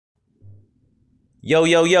Yo,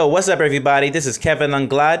 yo, yo, what's up, everybody? This is Kevin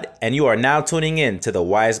Anglad, and you are now tuning in to the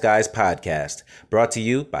Wise Guys Podcast, brought to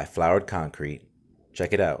you by Flowered Concrete.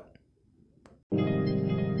 Check it out.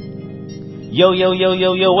 Yo, yo, yo,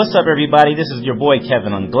 yo, yo, what's up, everybody? This is your boy,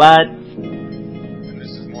 Kevin Anglad. And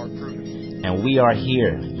this is Mark Pruden. And we are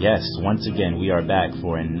here. Yes, once again, we are back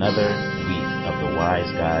for another week of the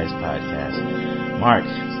Wise Guys Podcast. Mark,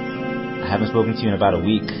 I haven't spoken to you in about a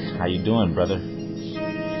week. How you doing, brother?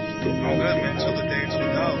 I'm good, man. Till the day 2000.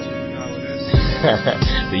 You know how it is.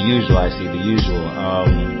 The usual, I see, the usual.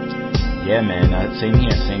 Yeah, man, same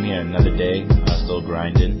here. Another day, still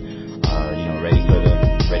grinding. Ready for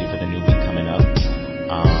the new week coming up. On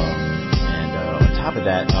top of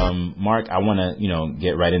that, Mark, I want to,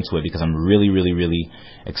 get right into it because I'm really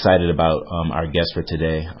excited about our guest for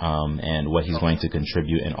today and what he's going to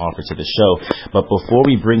contribute and offer to the show. But before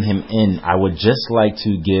we bring him in, I would just like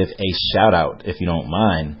to give a shout out, if you don't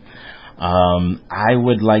mind. I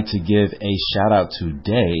would like to give a shout out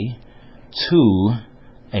today to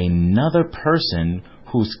another person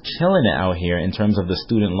who's killing it out here in terms of the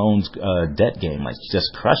student loans debt game, like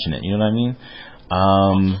just crushing it. You know what I mean?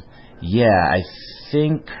 Yeah, I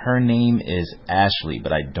think her name is Ashley,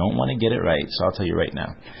 but I don't want to get it right, so I'll tell you right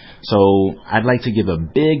now. So I'd like to give a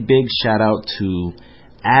big shout out to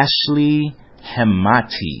Ashley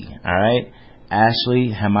Hemati. All right.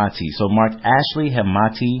 Ashley Hemati. So Mark, Ashley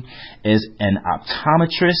Hemati is an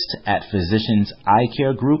optometrist at Physicians Eye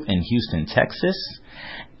Care Group in Houston, Texas.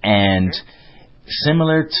 And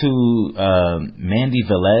similar to Mandy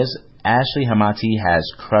Velez, Ashley Hemati has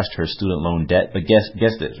crushed her student loan debt. But get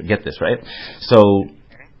this, right? So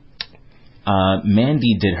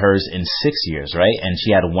Mandy did hers in 6 years, right? And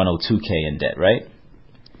she had a 102K in debt, right?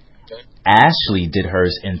 Ashley did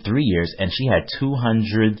hers in 3 years, and she had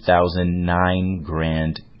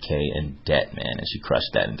 $200,009 in debt, man, and she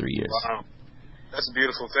crushed that in 3 years. Wow, that's a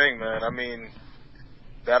beautiful thing, man. I mean,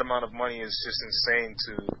 that amount of money is just insane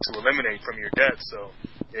to eliminate from your debt. So,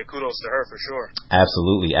 yeah, kudos to her for sure.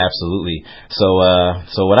 Absolutely. So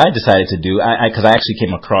what I decided to do, because I actually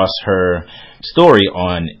came across her story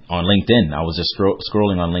on LinkedIn. I was just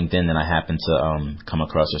scrolling on LinkedIn, and I happened to come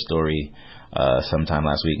across her story sometime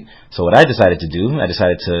last week. So what I decided to do, I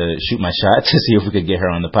decided to shoot my shot to see if we could get her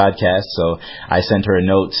on the podcast. So I sent her a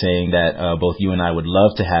note saying that both you and I would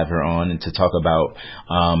love to have her on and to talk about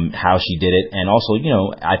how she did it. And also,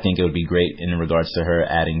 I think it would be great in regards to her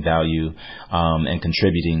adding value and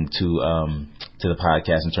contributing to the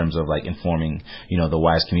podcast in terms of like informing, the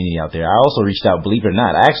wise community out there. I also reached out, believe it or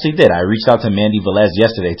not, I actually did. I reached out to Mandy Velez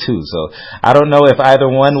yesterday too. So I don't know if either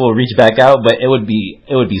one will reach back out, but it would be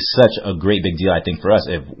such a great big deal, I think, for us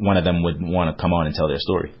if one of them would want to come on and tell their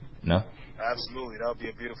story. No? Absolutely, that would be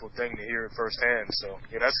a beautiful thing to hear it firsthand. So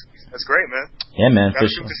yeah, that's great, man. Yeah, man. Gotta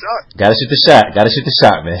shoot the shot. Gotta shoot the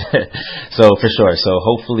shot, man. So for sure. So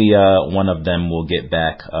hopefully one of them will get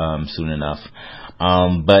back soon enough.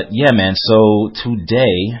 But yeah, man. So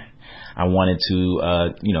today I wanted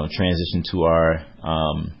to transition to our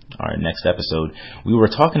next episode. We were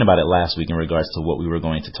talking about it last week in regards to what we were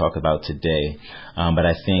going to talk about today. But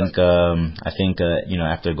I think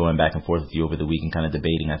after going back and forth with you over the week and kind of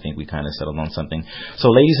debating, I think we kind of settled on something.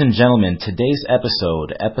 So ladies and gentlemen, today's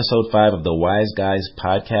episode 5 of the Wise Guys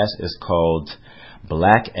podcast is called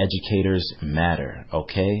Black Educators Matter,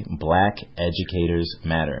 okay? Black Educators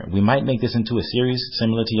Matter. We might make this into a series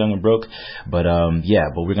similar to Young and Broke, but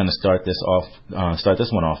we're going to start this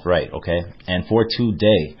one off right, okay? And for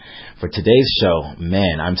today's show,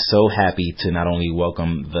 man, I'm so happy to not only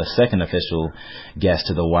welcome the second official guest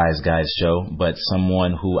to the Wise Guys show, but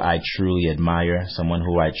someone who I truly admire, someone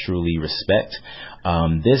who I truly respect.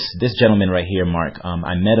 This gentleman right here, Mark,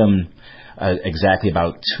 I met him exactly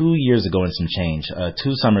about 2 years ago and some change,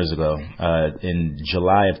 2 summers ago, in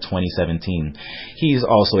July of 2017. He's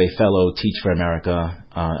also a fellow Teach for America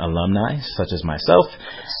alumni, such as myself,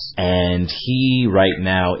 and he right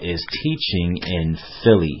now is teaching in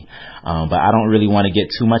Philly. But I don't really want to get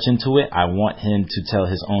too much into it. I want him to tell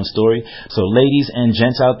his own story. So ladies and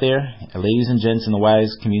gents out there, ladies and gents in the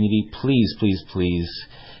Wise community, please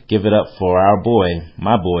give it up for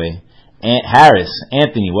my boy,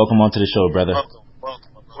 Anthony, welcome onto the show, brother. Welcome.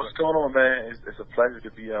 What's going on, man? It's a pleasure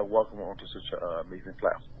to be welcome onto such an amazing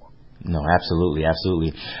platform. No, absolutely.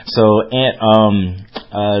 So,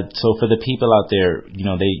 so for the people out there,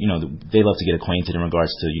 they love to get acquainted in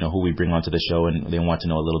regards to, who we bring onto the show, and they want to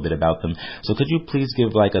know a little bit about them. So could you please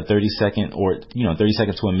give like a 30 second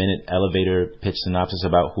to a minute elevator pitch synopsis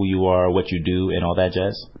about who you are, what you do, and all that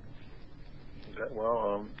jazz? Okay,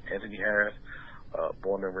 well, Anthony Harris.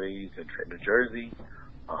 Born and raised in Trenton, New Jersey.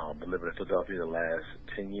 Been living in Philadelphia the last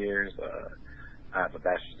 10 years. I have a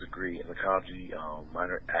bachelor's degree in psychology,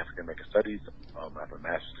 minor in African American studies. I have a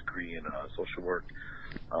master's degree in social work.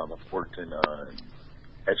 I've worked in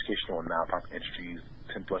educational and nonprofit industries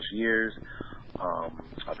 10 plus years.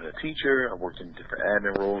 I've been a teacher. I've worked in different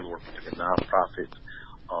admin roles, worked with different nonprofits,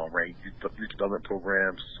 ran youth development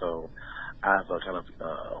programs. So I have a kind of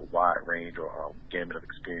wide range or gamut of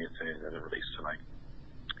experiences as it relates to like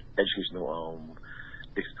educational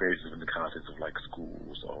experiences in the context of like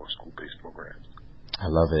schools or school-based programs. I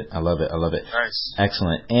love it. I love it. I love it. Nice.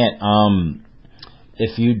 Excellent. And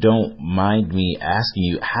if you don't mind me asking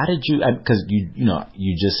you, how did you? Because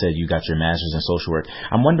you just said you got your master's in social work.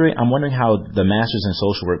 I'm wondering how the master's in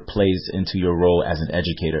social work plays into your role as an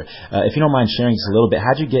educator. If you don't mind sharing just a little bit,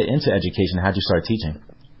 how'd you get into education? How'd you start teaching?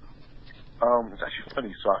 It's actually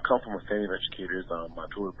funny. So I come from a family of educators. My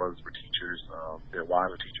two older brothers were teachers. Their wives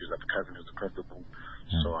were teachers. I have a cousin who's a principal.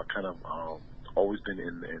 So I kind of always been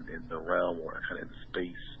in the realm or kind of in the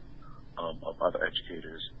space of other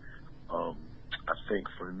educators. I think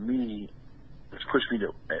for me, which pushed me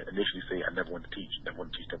to initially say I never wanted to teach, because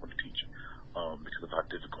of how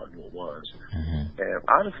difficult I knew it was. Mm-hmm. And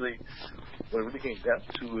honestly, when it really came down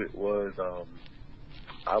to it was,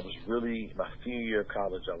 I was really, my senior year of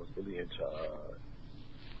college, I was really into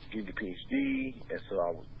getting a PhD, and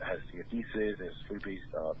so I had to see a thesis, and it's a 3-page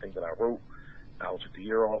thing that I wrote. I took the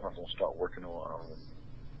year off. I was going to start working on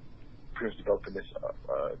pretty much developing this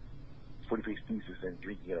 40-page thesis and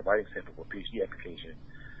drinking a writing sample for a PhD application.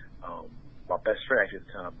 My best friend, actually at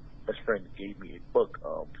the time, gave me a book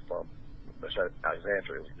from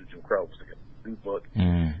Alexandria. It was New Jim Crow. It was like a new book.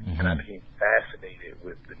 Mm-hmm. And I became fascinated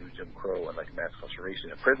with the New Jim Crow and like mass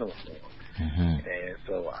incarceration and prison reform. Mm-hmm. And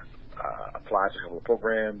so I applied to a couple of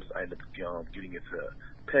programs. I ended up getting into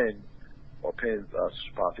Penn, or Penn's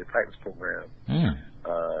Policy Practice program.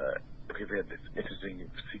 Because they had this interesting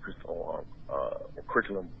sequence on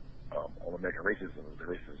curriculum on American racism, the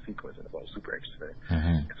racism sequence, and it was super interesting.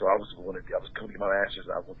 Mm-hmm. And so I was coming to get my master's.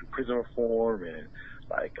 I went through prison reform, and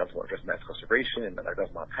like I was going to address mass incarceration, and like that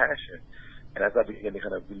was my passion. And as I began to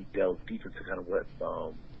kind of really delve deep into kind of what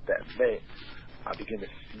that meant, I began to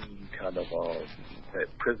see kind of that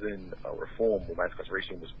prison reform or mass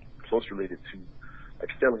incarceration was closely related to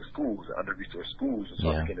like failing schools and under-resourced schools. And so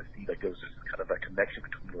I began to see like there was this kind of that connection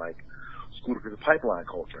between like school to prison pipeline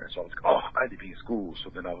culture. And so I was like, I need to be in schools. So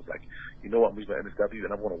then I was like, you know what, I'm moving to MSW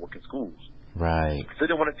and I want to work in schools. Right. So I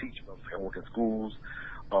didn't want to teach, but I was like, I work in schools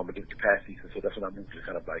and get capacities. And so that's when I moved to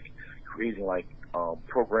kind of like creating like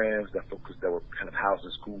programs that were kind of housed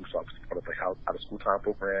in schools. So I was part of like out of school time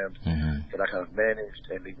programs that I kind of managed,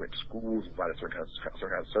 and they went to schools, provided certain kinds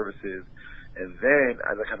of services. And then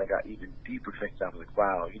as I kind of got even deeper connected, I was like,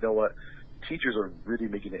 wow, you know what? Teachers are really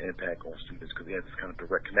making an impact on students because they have this kind of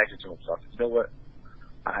direct connection to them. So I said, you know what?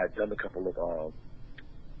 I had done a couple of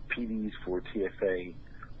PDs for TFA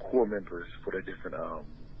core members for their different,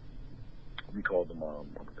 we call them, I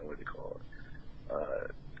don't know what they call it,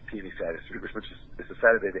 TV Saturday, which is it's a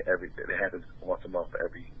Saturday that they happens once a month for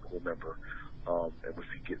every core member, in which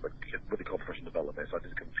we get what they call professional development. So I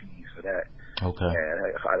did some PDs for that. Okay. And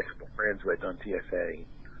I had a couple of friends who had done TFA,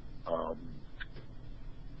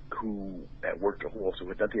 who also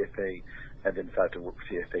had done TFA and then decided to work for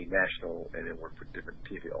TFA National and then work for different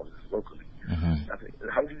TFA offices locally. Mm-hmm. I think,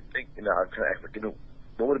 how do you think, I kind of asked, like,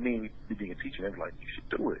 what would it mean me being a teacher? And they were like, you should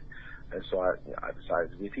do it. And so I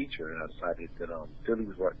decided to be a teacher, and I decided that Philly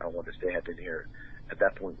was what I wanted to stay. I had been here at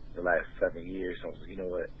that point the last 7 years. So I was like, you know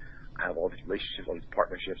what? I have all these relationships, all these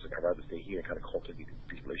partnerships, and I'd rather stay here and kind of cultivate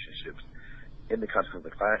these relationships in the context of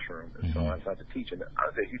the classroom. And so I decided to teach. And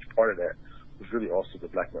honestly, a huge part of that was really also the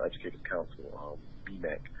Black Male Educators Council,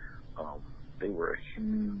 BMEC. They were a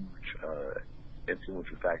huge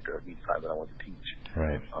influential factor of me deciding that I wanted to teach.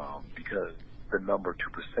 Right. Because the number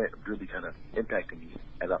 2% really kind of impacted me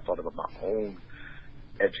as I thought about my own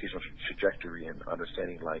educational trajectory and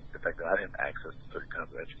understanding like the fact that I didn't have access to certain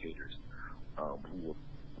kinds of educators who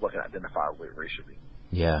were identified with racially.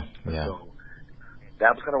 Yeah. So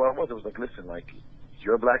that was kind of what I was. It was like, listen, like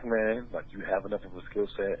you're a Black man, like you have enough of a skill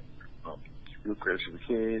set, you're great with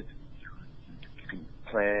kids, you can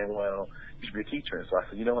plan well, you should be a teacher. And so I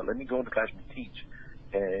said, you know what, let me go in the classroom and teach.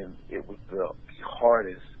 And it was the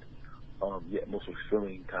hardest, yet most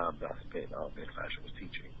fulfilling time that I spent in the classroom was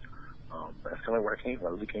teaching. That's kind of where I came from. I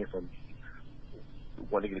really came from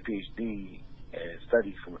wanting to get a PhD and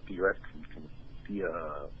study from a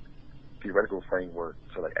theoretical framework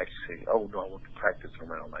to like actually say, oh no, I want to practice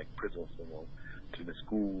around like prison reform, to the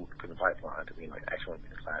school, to the pipeline, to being like actually in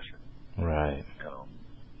the classroom. Right.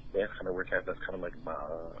 That's kind of where that's kind of like my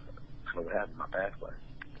kind of what happened, my pathway.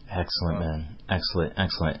 Excellent, man. Excellent.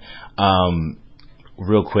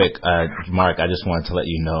 real quick, Mark, I just wanted to let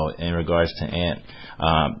you know in regards to Ant,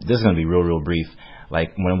 this is going to be real brief.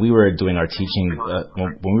 Like when we were doing our teaching,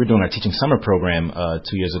 when we were doing our teaching summer program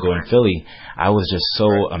 2 years ago in Philly, I was just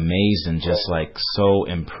so amazed and just like so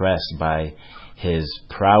impressed by his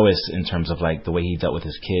prowess in terms of like the way he dealt with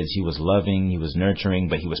his kids. He was loving, he was nurturing,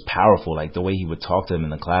 but he was powerful. Like the way he would talk to them in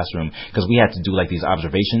the classroom, because we had to do like these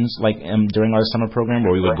observations like during our summer program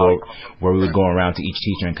where we would go around to each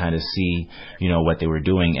teacher and kind of see, you know, what they were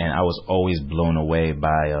doing. And I was always blown away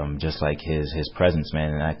by just like his presence,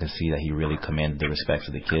 man. And I could see that he really commanded the respect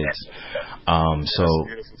of the kids. So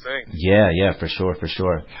yeah, for sure.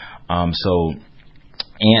 So.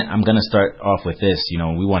 And I'm going to start off with this. You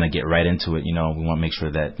know, we want to get right into it. You know, we want to make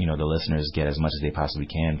sure that, you know, the listeners get as much as they possibly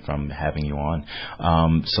can from having you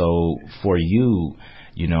on. So for you,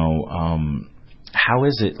 you know, how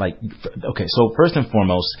is it like? Okay, so first and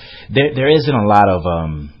foremost, there isn't a lot of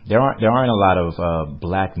there aren't a lot of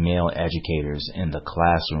black male educators in the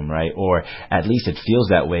classroom, right? Or at least it feels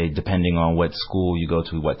that way, depending on what school you go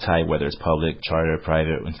to, what type, whether it's public, charter,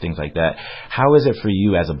 private, and things like that. How is it for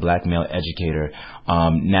you as a black male educator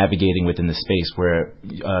navigating within the space where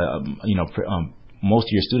you know? Most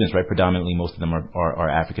of your students, right, predominantly most of them are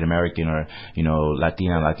African American or, you know,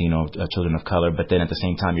 Latino children of color, but then at the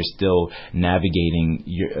same time you're still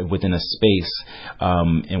navigating within a space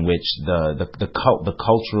in which the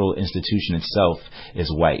cultural institution itself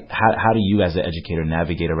is white. How do you as an educator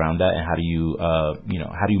navigate around that, and how do you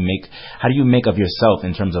how do you make of yourself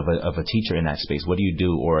in terms of a teacher in that space? What do you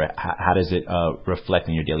do, or how does it reflect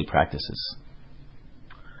in your daily practices?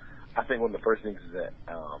 I think one of the first things is that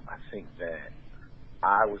I think that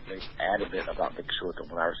I was very adamant about making sure that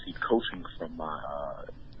when I received coaching from my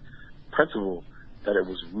principal, that it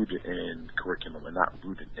was rooted in curriculum and not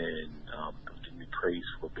rooted in giving me praise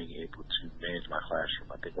for being able to manage my classroom.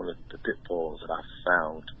 I think one of the pitfalls that I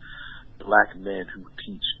found black men who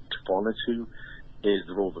teach to fall into is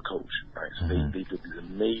the role of the coach, right? So they build these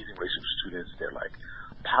amazing relationships with students. They're like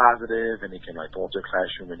positive and they can like go into their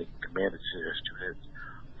classroom and they can command it to their students.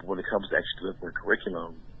 But when it comes to actually delivering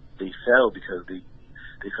curriculum, they fail because they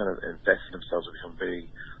kind of invest in themselves and become very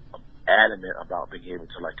adamant about being able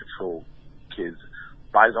to like control kids'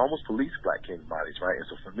 bodies, almost police black kids' bodies, right? And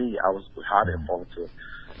so for me, how I didn't fall into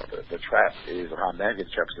the trap is, or how I navigate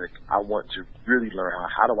the trap is like, I want to really learn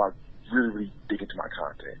how do I really dig into my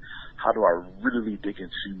content? How do I really dig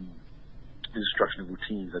into the instructional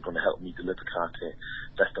routines that are going to help me deliver content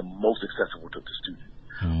that's the most accessible to the student?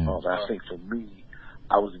 I think for me,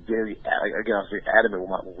 I was very adamant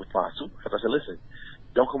with my students. I said, listen,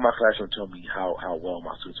 don't come to my classroom and tell me how well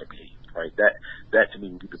my students are behaving, right? That to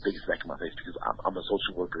me would be the biggest back in my face, because I'm a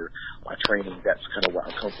social worker. My training, that's kind of where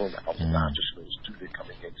I come from. I was a non-traditional student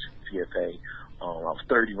coming into TFA. I was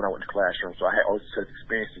 30 when I went to classroom, so I had all these set of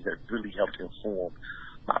experiences that really helped inform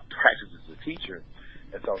my practice as a teacher.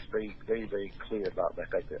 And so I was very, very, very clear about the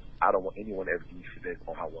fact that I don't want anyone to ever be feedback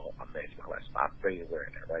on how well I manage my class. I'm very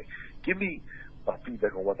aware of that, right? Give me my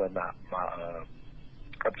feedback on whether or not my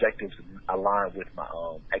objectives align with my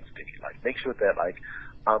activity. Like, make sure that like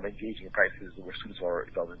I'm engaging in practices where students are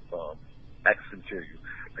developing access material.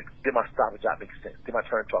 Like, did my stop and jot make sense? Did my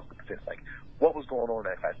turn talk make sense? Like, what was going on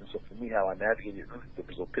in that class? And so for me, how I navigated really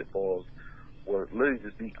the pitfalls were literally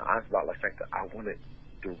just being honest about like the fact that I wanted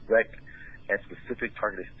direct and specific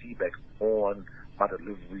targeted feedback on my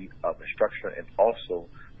delivery of instruction and also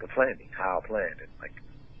the planning, how I planned, and like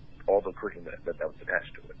all the curriculum that was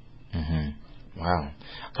attached to it. Wow.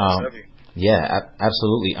 Yeah,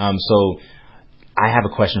 absolutely. So I have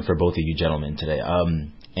a question for both of you gentlemen today.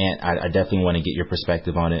 And I definitely want to get your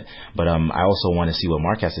perspective on it, but I also want to see what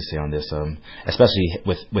Mark has to say on this, especially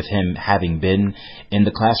with him having been in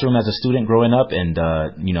the classroom as a student growing up, and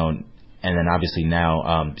you know, and then obviously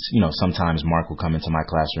now, you know, sometimes Mark will come into my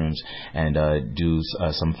classrooms and do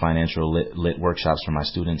some financial lit workshops for my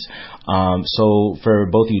students. So for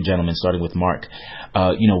both of you gentlemen, starting with Mark,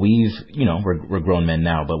 you know, we're grown men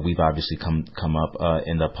now, but we've obviously come up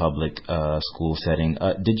in the public school setting.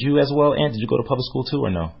 Did you as well, Ant? Did you go to public school too,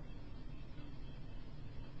 or no?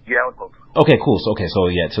 Yeah, I was public school. Okay, cool.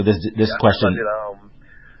 So this question.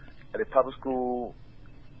 I did public school,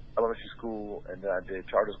 elementary school, and then I did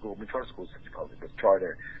charter school. I mean, charter school is public, but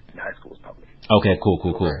charter in high school is public. Okay, cool.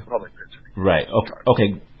 Public. Right.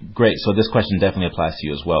 Okay. Great. So this question definitely applies to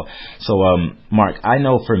you as well. So, Mark, I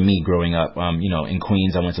know for me growing up, in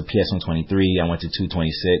Queens, I went to PS 123, I went to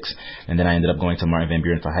 226, and then I ended up going to Martin Van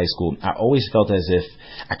Buren for high school. I always felt as if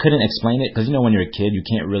I couldn't explain it because, when you're a kid, you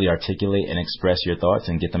can't really articulate and express your thoughts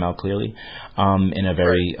and get them out clearly, in a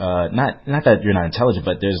very, not that you're not intelligent,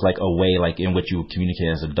 but there's like a way like in which you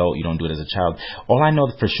communicate as an adult. You don't do it as a child. All I know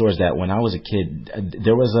for sure is that when I was a kid,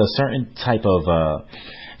 there was a certain type of,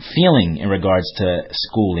 feeling in regards to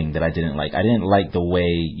schooling that I didn't like. I didn't like the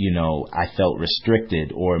way, I felt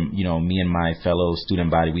restricted, or, me and my fellow student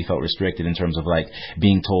body, we felt restricted in terms of like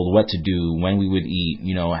being told what to do, when we would eat,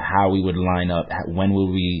 how we would line up, when would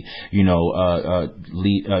we,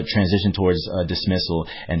 transition towards dismissal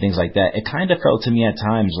and things like that. It kind of felt to me at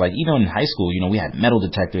times like, even in high school, we had metal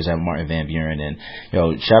detectors at Martin Van Buren, and,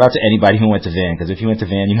 shout out to anybody who went to Van, because if you went to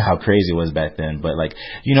Van, you know how crazy it was back then. But like,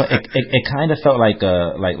 it kind of felt like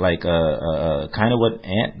kind of what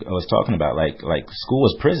Ant was talking about, like school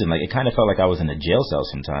was prison. Like it kind of felt like I was in a jail cell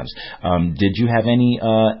sometimes. Did you have any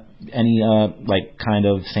like kind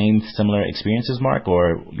of similar experiences, Mark,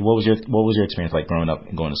 or what was your experience like growing up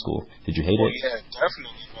and going to school? Did you hate it? Yeah,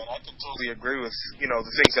 definitely, man. I can totally agree with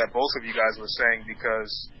the things that both of you guys were saying,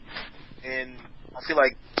 because I feel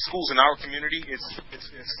like schools in our community, it's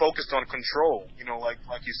focused on control.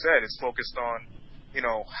 Like you said, it's focused on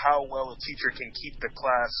how well a teacher can keep the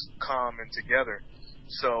class calm and together.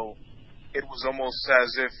 So it was almost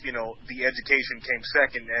as if, the education came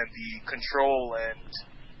second and the control and,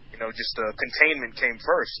 just the containment came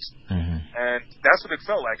first. Mm-hmm. And that's what it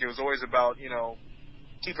felt like. It was always about,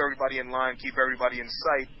 keep everybody in line, keep everybody in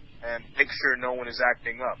sight, and make sure no one is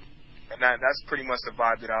acting up. And that's pretty much the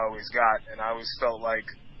vibe that I always got. And I always felt like,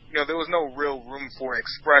 there was no real room for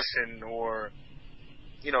expression or,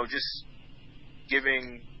 just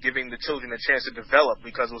giving the children a chance to develop,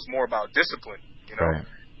 because it was more about discipline, Right.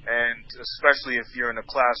 And especially if you're in a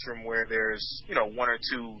classroom where there's, one or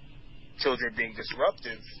two children being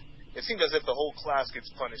disruptive, it seems as if the whole class gets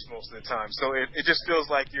punished most of the time. So it just feels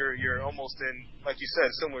like you're almost in, like you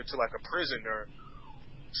said, similar to like a prison or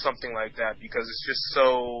something like that, because it just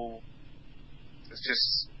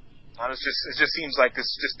seems like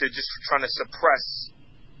they're just trying to suppress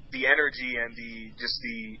the energy and the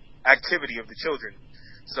activity of the children.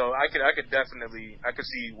 So I could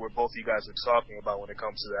see where both of you guys are talking about when it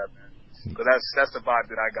comes to that, man. But that's the vibe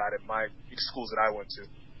that I got at my schools that I went to.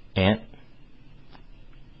 Ant?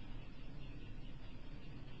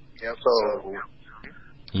 Yep. So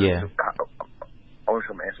yeah. I wish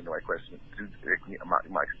I'm answering the right question.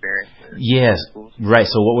 My experience. Yes. Right.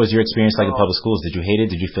 So what was your experience like in public schools? Did you hate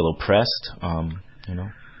it? Did you feel oppressed?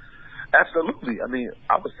 Absolutely. I mean,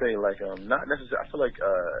 I would say not necessarily. I feel like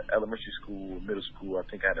elementary school, middle school, I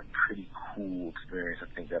think I had a pretty cool experience. I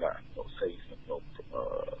think that I felt safe.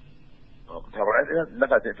 Not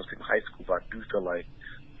that I didn't feel safe in high school, but I do feel like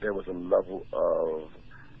there was a level of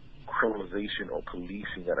criminalization or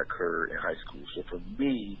policing that occurred in high school. So for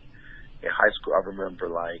me, in high school, I remember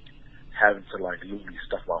having to literally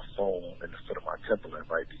stuff my phone in the foot of my temple,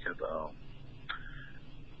 right? Because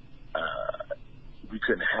we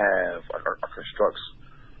couldn't have our constructs.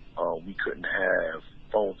 We couldn't have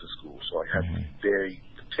phones in school, so I had to be very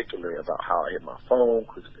particular about how I hit my phone,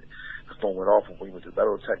 because if the phone went off when we went to the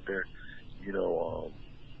metal detector, it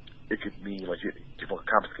could mean people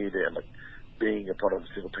confiscated, and being a part of a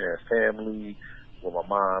single parent family, where my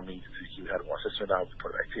mom needed to see how my sister and I was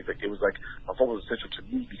part of activity. It was like my phone was essential to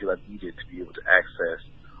me because I needed to be able to access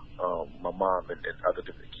my mom and other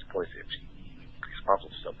different key points if she needed to be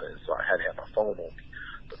responsible for something. So I had to have my phone on me.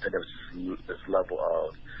 But then there was this level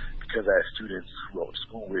of, because I had students who I went to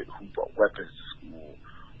school with who brought weapons to school,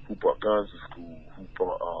 who brought guns to school, who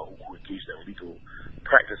engaged in illegal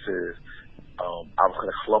practices, I was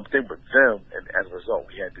kind of clumped in with them, and as a result,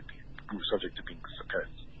 we were subject to being kind of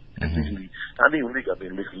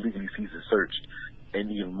legally seized and searched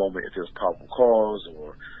any moment if there was probable cause,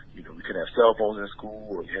 or we couldn't have cell phones in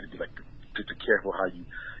school, or you had to be careful how you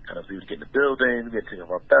kind of leave to get in the building. We had to take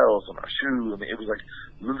off our belts and our shoes. I mean, it was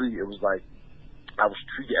like I was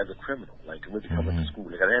treated as a criminal, really coming to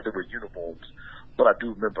school. I had to wear uniforms, but I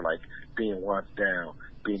do remember being watched down,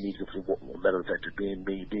 being needed to put a metal detector, being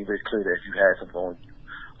very clear that if you had something on you,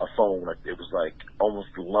 a phone, it was almost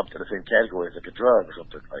lumped in the same category as a drug or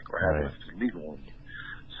something, or having something illegal on you.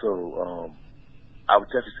 So I would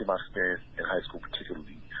definitely say my experience in high school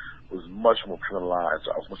particularly was much more criminalized.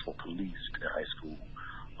 I was much more policed in high school.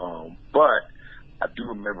 But I do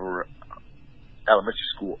remember elementary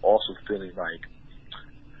school also feeling like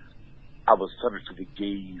I was subject to the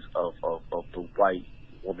gaze of the white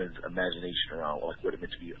woman's imagination around like what it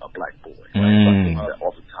meant to be a black boy. Right? So I think that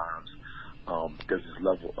oftentimes there's this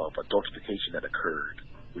level of adultification that occurred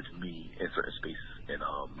with me in certain spaces, and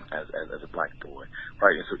as a black boy,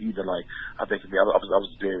 right? And so even like I think for me, I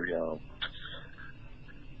was very I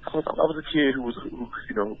was a kid who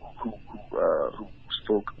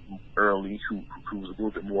spoke early, who was a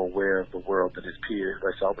little bit more aware of the world than his peers.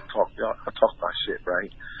 Right? So I talk my shit,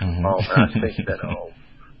 right? And I think that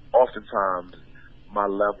oftentimes my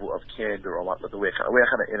level of candor or the way I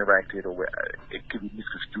kind of interacted, or where it could be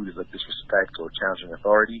misconstrued as like disrespect or challenging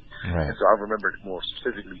authority. Right. And so I remember more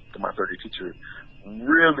specifically my third grade teacher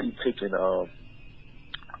really taking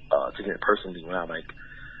it personally when I like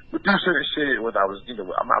would do certain shit when I was,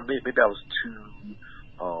 maybe I was too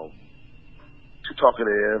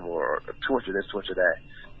talkative or too much of this, too much of that,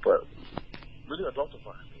 but really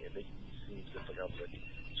adultifying me and making me seem just like I was like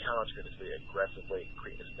challenging in this very aggressive way,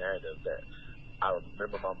 creating this narrative that I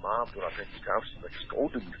remember my mom doing. I think she like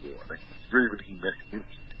scolded me for. Like really, really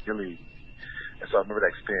humiliating. And so I remember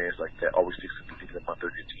that experience, like that always sticks with me, thinking of my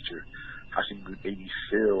third grade teacher, how she made me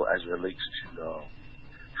feel as it relates to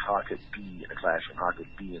how I could be in the classroom, how I could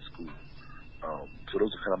be in school. So those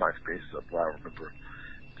are kind of my experiences of where I remember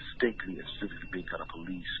distinctly and specifically being kind of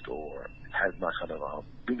policed or had my kind of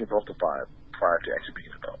being adultified prior to actually being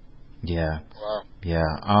an adult. Yeah. Wow. Yeah.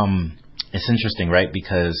 It's interesting, right?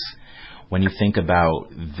 Because when you think about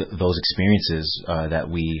those experiences that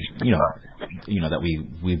we've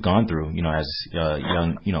gone through, as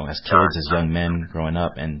young, as kids, as young men growing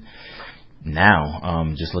up, and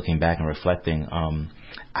now, just looking back and reflecting,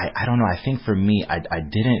 I don't know. I think for me, I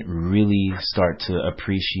didn't really start to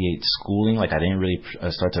appreciate schooling. Like I didn't really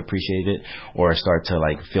start to appreciate it or start to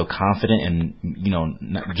like feel confident and,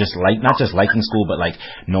 not just liking school, but like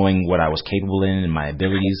knowing what I was capable in and my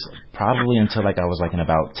abilities probably until like I was like in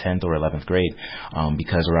about 10th or 11th grade.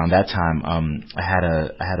 Because around that time, I had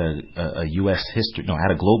a U.S. history, I had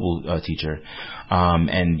a global teacher.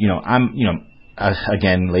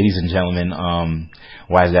 Again, ladies and gentlemen,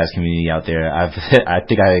 Wise Guys community out there, I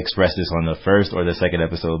think I expressed this on the first or the second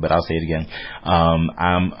episode, but I'll say it again.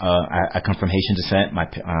 I come from Haitian descent.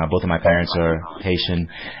 Both of my parents are Haitian,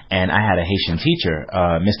 and I had a Haitian teacher,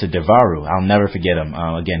 Mr. Devaru. I'll never forget him.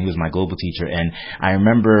 Again, he was my global teacher, and I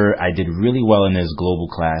remember I did really well in his global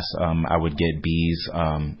class. I would get B's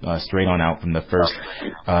straight on out from the first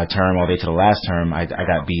term all the way to the last term. I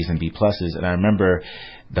got B's and B pluses, and I remember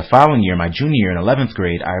the following year, my junior year in 11th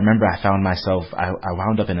grade, I remember I found myself, I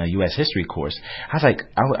wound up in a U.S. history course. I was like, AP,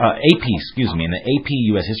 in the AP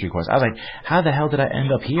U.S. history course. I was like, how the hell did I end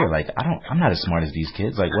up here? Like, I'm not as smart as these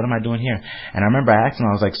kids. Like, what am I doing here? And I remember I asked him,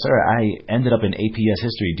 I was like, sir, I ended up in AP U.S.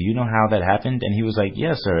 history. Do you know how that happened? And he was like,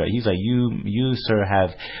 yes, sir. He's like, you, sir,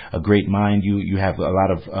 have a great mind. You have a lot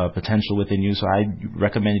of potential within you. So I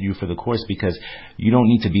recommended you for the course because you don't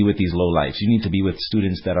need to be with these lowlifes. You need to be with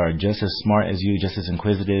students that are just as smart as you, just as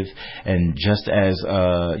inquisitive, and just as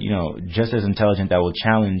intelligent, that will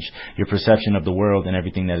challenge your perception of the world and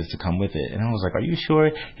everything that is to come with it. And I was like, are you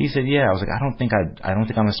sure? He said, yeah. I was like, I don't think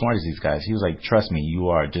I'm as smart as these guys. He was like, trust me, you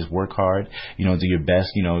are. Just work hard, do your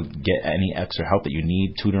best, get any extra help that you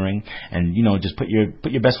need, tutoring, and just put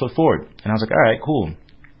your best foot forward. And I was like, all right, cool.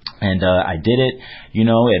 And I did it,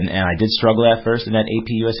 and I did struggle at first in that AP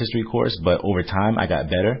U.S. history course, but over time I got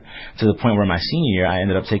better to the point where my senior year I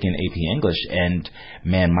ended up taking AP English, and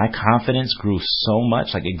man, my confidence grew so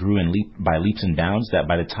much, like it grew by leaps and bounds, that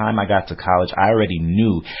by the time I got to college, I already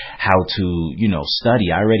knew how to,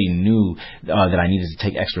 study. I already knew that I needed to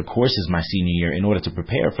take extra courses my senior year in order to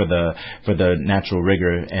prepare for the natural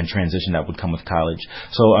rigor and transition that would come with college.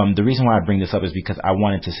 So the reason why I bring this up is because I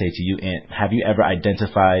wanted to say to you, Ant, have you ever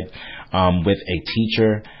identified with a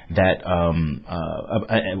teacher that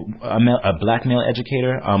a black male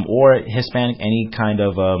educator or Hispanic, any kind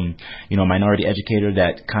of minority educator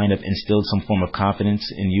that kind of instilled some form of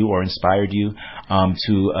confidence in you or inspired you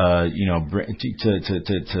to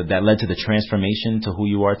that led to the transformation to who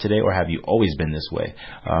you are today? Or have you always been this way?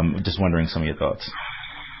 Just wondering some of your thoughts.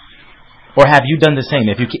 Or have you done the same?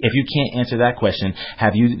 If you can't answer that question,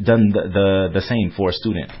 have you done the same for a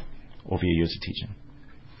student over your years of teaching?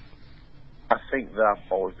 I think that I'm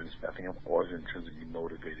always intrinsically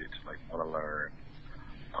motivated to want to learn.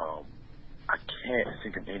 I can't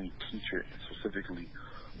think of any teacher specifically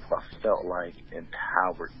who I felt like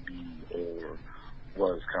empowered me or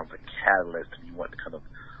was kind of a catalyst and you want to kind of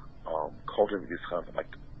cultivate this kind of a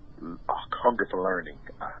hunger for learning.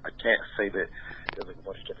 I can't say that there's a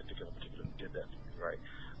bunch of different teachers in particular who did that for me, right?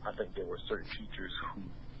 I think there were certain teachers who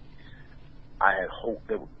I had hoped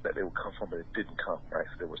that they would come from, but it didn't come, right?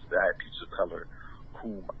 So I had teachers of color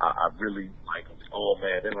whom I really like, oh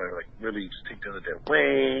man, they're gonna like really just take them to their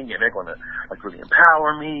wing, and they're gonna like really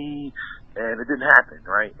empower me, and it didn't happen,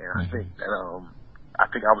 right? And I think that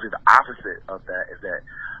I would say the opposite of that is that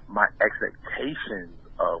my expectations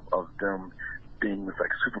of them being this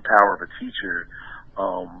like superpower of a teacher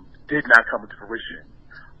did not come into fruition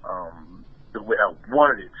the way I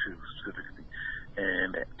wanted it to, specifically,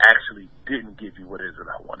 and it actually didn't give you what it is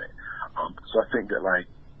that I wanted. So I think that like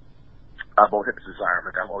I've always had this desire,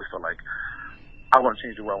 like I've always felt like I want to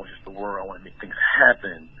change the world, I want to change the world, I want to make things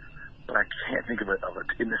happen, but I can't think of it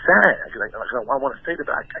in the sad. I want to say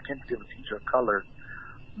that I can't think of a teacher of color,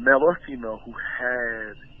 male or female, who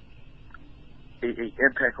had a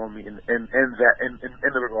impact on me in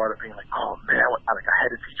the regard of being like, oh man, I had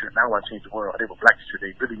a teacher and now I want to change the world. They were black teacher.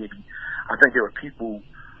 They really made me. I think there were people,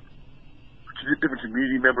 different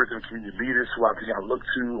community members and community leaders who I think I looked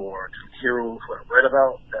to, or different heroes who I read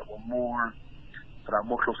about that I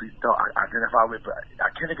more closely felt I identify with, but I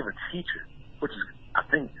can't think of a teacher, which is, I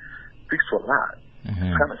think, speaks to a lot. It's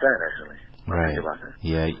kind of sad, actually. Right.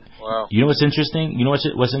 Yeah. Wow. You know what's interesting? You know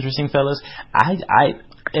what's interesting, fellas?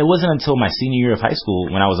 It wasn't until my senior year of high school,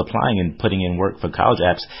 when I was applying and putting in work for college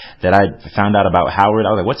apps, that I found out about Howard.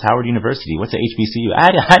 I was like, what's Howard University? What's a HBCU? I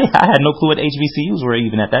had no clue what HBCUs were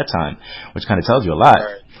even at that time, which kind of tells you a lot,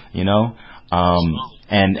 you know?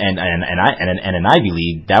 And an Ivy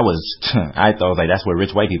League, that was, I thought, like, that's where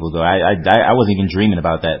rich white people go. I wasn't even dreaming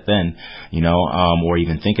about that then, you know, or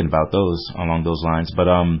even thinking about those along those lines. But,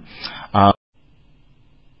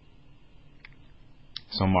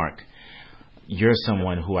 so Mark, you're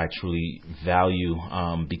someone who I truly value,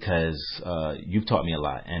 because, you've taught me a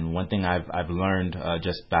lot. And one thing I've learned,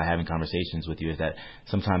 just by having conversations with you, is that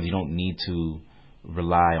sometimes you don't need to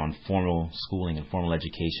rely on formal schooling and formal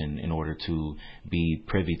education in order to be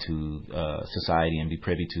privy to society and be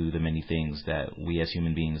privy to the many things that we as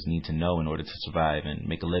human beings need to know in order to survive and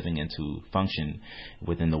make a living and to function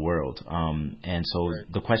within the world. And so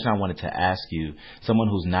the question I wanted to ask you, someone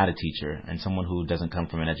who's not a teacher and someone who doesn't come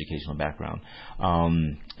from an educational background,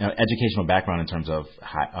 educational background in terms of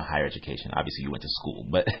higher education. Obviously, you went to school,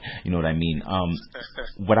 but you know what I mean.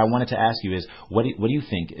 What I wanted to ask you is, what do you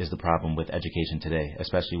think is the problem with education today,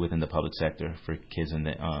 especially within the public sector for kids in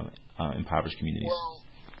the impoverished communities?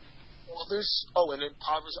 Well, in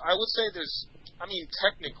impoverished, I would say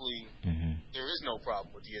technically, there is no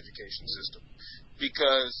problem with the education system,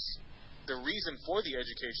 because the reason for the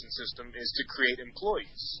education system is to create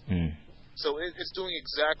employees. So it's doing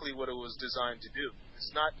exactly what it was designed to do.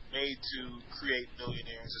 It's not made to create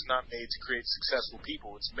millionaires. It's not made to create successful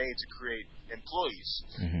people. It's made to create employees.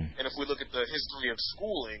 And if we look at the history of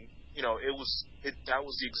schooling, you know, that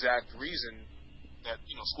was the exact reason that,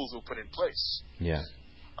 you know, schools were put in place. Yeah.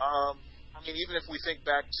 Even if we think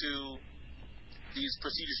back to these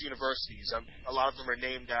prestigious universities, a lot of them are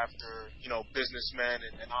named after, you know, businessmen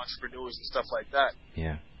and entrepreneurs and stuff like that.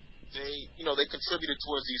 Yeah. They contributed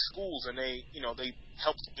towards these schools, and they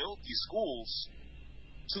helped build these schools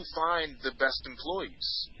to find the best employees.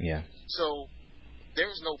 Yeah. So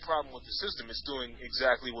there's no problem with the system. It's doing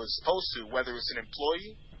exactly what it's supposed to, whether it's an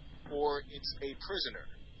employee or it's a prisoner.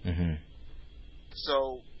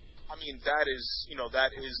 So, that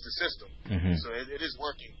is the system. So it is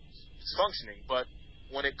working. It's functioning. But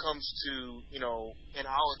when it comes to, in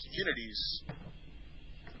our communities,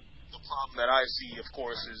 the problem that I see, of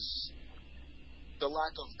course, is the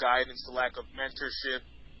lack of guidance, the lack of mentorship.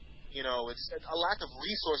 It's a lack of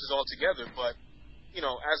resources altogether. But,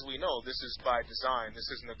 as we know, this is by design. This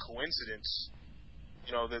isn't a coincidence.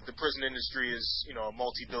 The prison industry is, a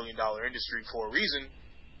multi-billion-dollar industry for a reason.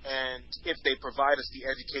 And if they provide us the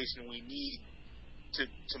education we need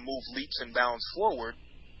to move leaps and bounds forward,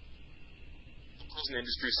 the prison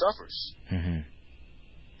industry suffers.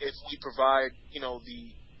 If we provide,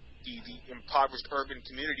 the impoverished urban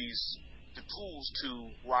communities the tools to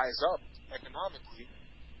rise up economically,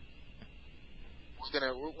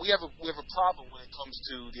 we have a problem when it comes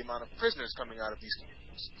to the amount of prisoners coming out of these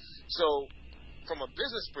communities. So, from a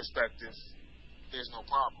business perspective, there's no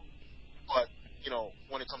problem. But,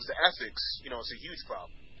 when it comes to ethics, it's a huge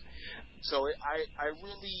problem. So I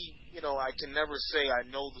really, I can never say I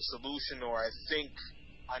know the solution or I think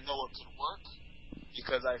I know it could work,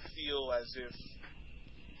 because I feel as if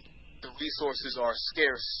the resources are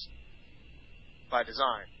scarce by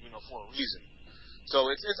design, for a reason. So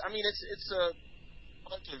it's a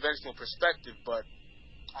unconventional perspective, but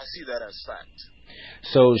I see that as fact.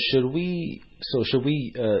 So should we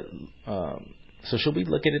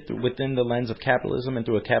look at it within the lens of capitalism and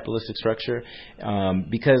through a capitalistic structure?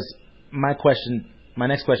 Because my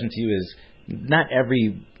next question to you is, not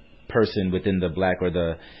every person within the black or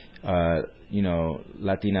the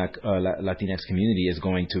Latinx community is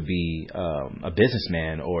going to be a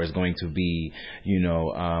businessman, or is going to be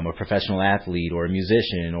a professional athlete or a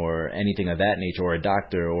musician or anything of that nature, or a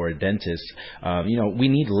doctor or a dentist. We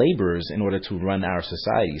need laborers in order to run our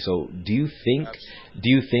society. So do you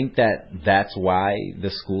think that that's why the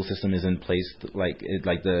school system is in place, like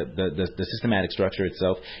the systematic structure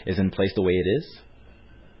itself is in place the way it is?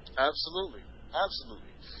 Absolutely.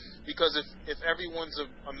 Because if everyone's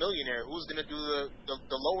a millionaire, who's going to do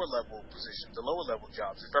the lower level positions, the lower level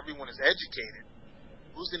jobs? If everyone is educated,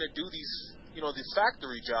 who's going to do these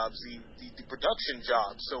factory jobs, the production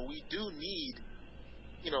jobs? So we do need,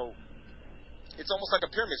 it's almost like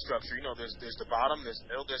a pyramid structure. There's the bottom, there's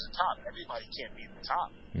the middle, there's the top. Everybody can't be at the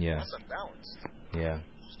top. Yeah. That's unbalanced. Yeah.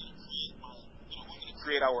 Who's going to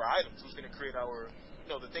create our items? Who's going to create our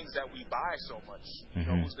the things that we buy so much?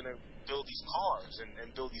 Who's going to build these cars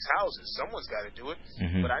and build these houses? Someone's got to do it.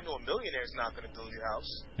 But I know a millionaire's not going to build your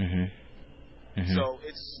house. So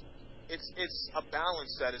it's a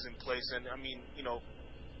balance that is in place. And I mean,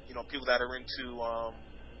 people that are into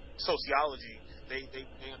sociology, they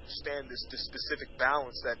understand this specific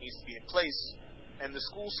balance that needs to be in place, and the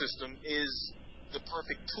school system is the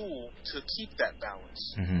perfect tool to keep that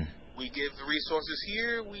balance. We give the resources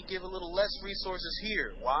here, we give a little less resources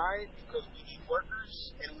here. Why? Because we need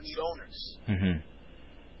workers and we need owners.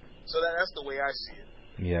 So that's the way I see it.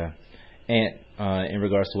 Yeah. And in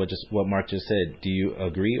regards to what Mark just said, do you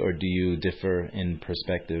agree or do you differ in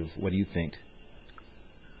perspective? What do you think?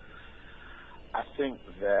 I think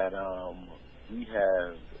that we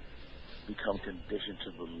have become conditioned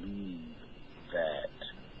to believe that.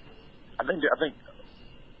 I think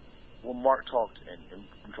when Mark talked, and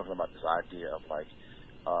we were talking about this idea of like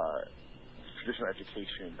traditional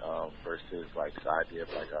education versus like this idea of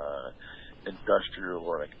like industrial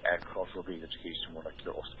or like agricultural based education, or like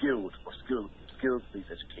or skills based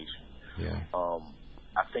education. Yeah.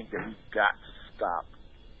 I think that we've got to stop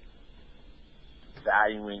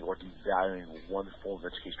valuing or devaluing one form of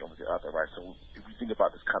education over the other, right? So if we think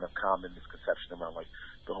about this kind of common misconception around like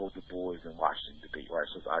the whole Du Bois and Washington debate, right?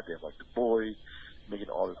 So this idea of like Du Bois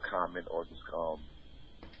making all this comment or this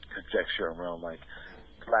conjecture around like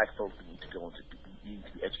black folks need to be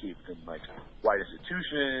educated within like white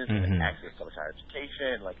institutions and access to higher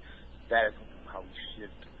education. Like that is how we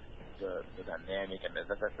shift the dynamic, and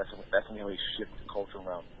that's the way we shift the culture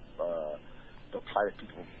around the plight of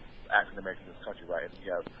people, African Americans in this country, right? And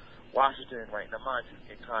you have Washington, right? Now, mind you,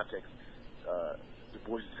 in context, Du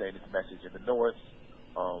Bois is saying this message in the North,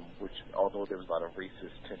 which although there was a lot of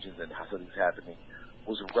racist tensions and hostilities happening,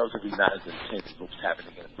 was relatively not as intense as what was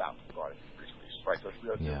happening in the South regarding race relations, right? So we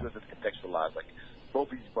have to contextualize like both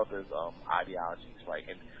these brothers' ideologies, right?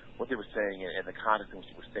 And what they were saying and the context in which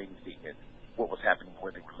they were saying these statements, what was happening where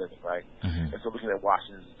they were living, right? And so looking at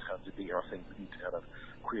Washington's kind of debate, are saying we need to kind of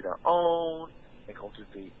create our own and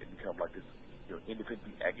cultivate and become like this,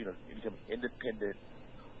 independent, become independent,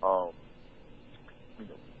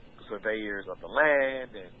 surveyors of the land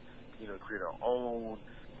and, create our own.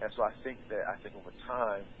 And so I think over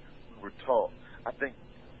time we were taught, I think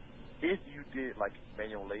if you did like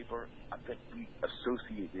manual labor, I think we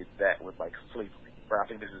associated that with like slavery. Right? I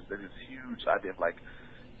think there's this huge idea of like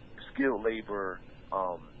skilled labor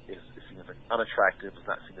is seen as like unattractive. It's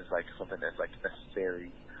not seen as like something that's like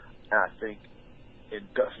necessary. And I think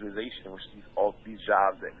industrialization, which all these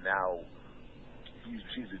jobs that now use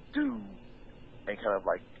machines to do, and kind of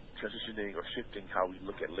like transitioning or shifting how we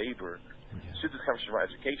look at labor, should just come from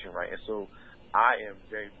education, right? And so I am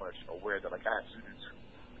very much aware that like I have students who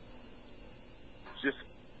just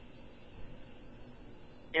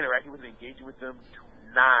interacting with and engaging with them do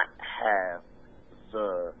not have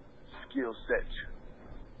the skill set to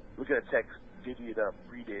look at a text, divvy it up,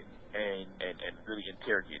 read it, and really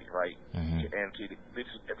interrogate it, right? And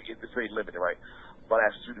it's very limited, right? But I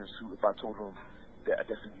have students who, if I told them that a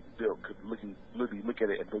destiny needs built, could literally look at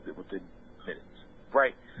it and build it within minutes,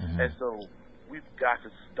 right? And so we've got to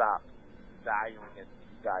stop valuing and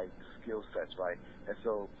devaluing skill sets, right? And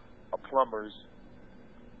so a plumber's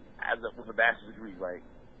with a master's degree, right?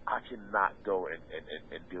 I cannot go and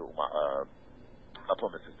build my a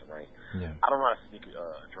plumbing system, right? Yeah. I don't know how to sneak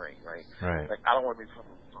a drain, right? Right. Like I don't want to be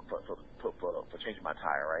for changing my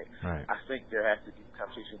tire, right? Right. I think there has to be a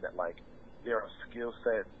conversation that like there are skill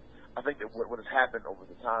sets. I think that what has happened over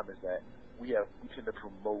the time is that we tend to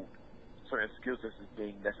promote certain skill sets as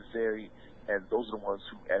being necessary, and those are the ones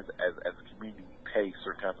who, as a community, we pay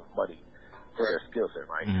certain kinds of money for their skill set,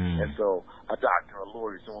 right? And so a doctor, a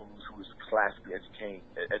lawyer, someone who is classically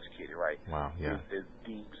educated, right? Wow, yeah. Is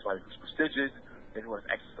deemed somebody who's prestigious and who has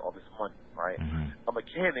access to all this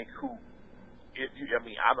mechanic who,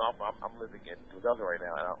 I'm living in Philadelphia right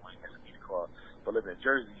now, and I don't like need a car, but living in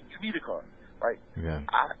Jersey, you need a car, right? Yeah.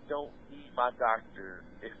 I don't need my doctor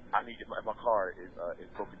if my car is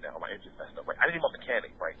broken down, my engine's messed up, right? I need my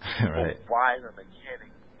mechanic, right? Right. Well, why is a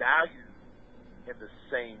mechanic valued in the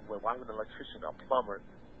same way? Why is an electrician, a plumber,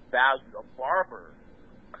 valued, a barber,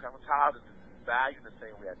 a cosmetologist valued in the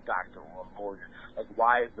same way a doctor or a lawyer? Like,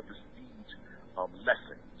 why is the prestige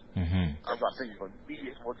lessened? Mm-hmm. That's what I think. For me,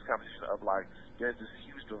 it's more this conversation of like there's this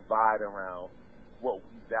huge divide around what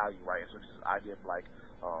we value, right? So it's this idea of like,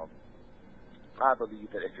 I believe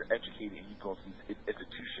that if you're educated and you go to these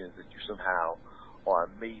institutions, that you somehow are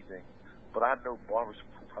amazing. But I know barbers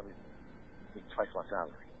who probably make twice my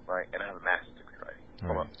salary, right? And I have a master's degree, right?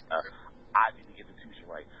 From a Ivy League institution,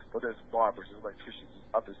 right? But there's barbers, there's electricians, there's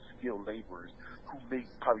other skilled laborers who make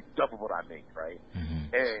probably double what I make, right?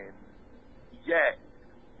 Mm-hmm. And yet,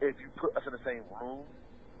 if you put us in the same room,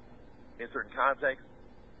 in certain contexts,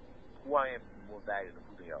 who I am is more valued than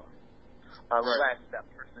who they are. Unless that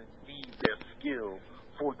person needs their skill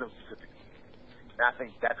for them specifically. And I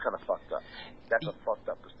think that's kind of fucked up. That's a fucked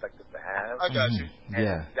up perspective to have. I got you.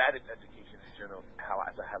 And that is education in general, how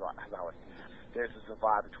I see it. There's this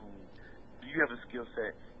divide between, do you have a skill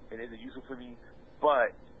set and is it useful for me?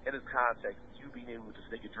 But in this context, you being able to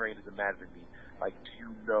snake a drain doesn't matter to me. Like, do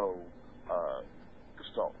you know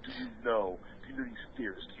Gestalt? Do you know these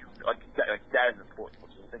theories? Do you that is important,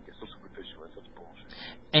 which I think is so superficial and such bullshit.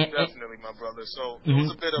 Definitely, my brother. So it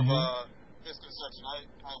was a bit of a misconception.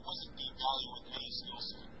 I wasn't devaluing any skill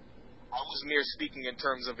set. I was mere speaking in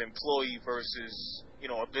terms of employee versus,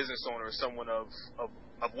 a business owner or someone of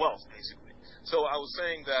wealth, basically. So I was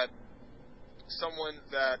saying that someone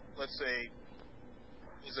that, let's say,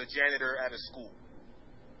 is a janitor at a school,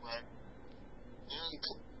 right?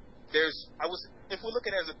 If we look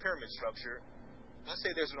at it as a pyramid structure, let's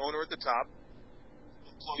say there's an owner at the top,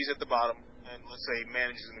 employees at the bottom, and let's say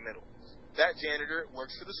managers in the middle. That janitor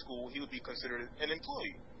works for the school. He would be considered an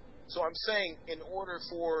employee. So I'm saying in order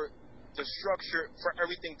for the structure, for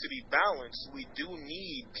everything to be balanced, we do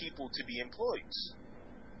need people to be employees.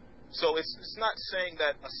 So it's not saying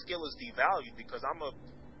that a skill is devalued, because I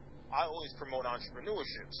always promote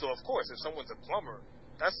entrepreneurship. So of course, if someone's a plumber,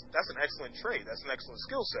 that's an excellent trade. That's an excellent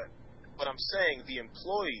skill set. But I'm saying the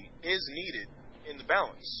employee is needed in the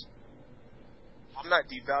balance. I'm not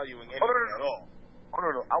devaluing anything at all. Oh,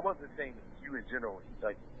 no. I wasn't saying you in general,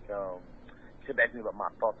 like, to ask me about my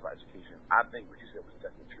thoughts about education. I think what you said was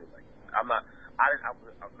definitely true. Like, I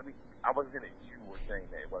wasn't saying that you were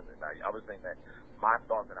saying that it wasn't value. I was saying that my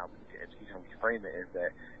thought that I would get education, we frame it, is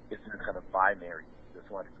that it's in this kind of binary. There's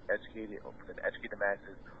someone who's educated or to educate the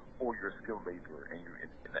masses, or you're a skilled laborer, and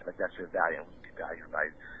that's your value, and we can value your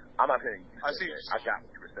value. I'm not saying you said that. I got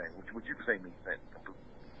what you were saying. What you were saying makes sense.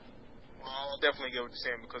 Well, I definitely get what you're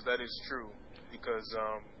saying, because that is true. Because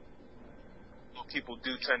people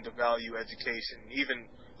do tend to value education. Even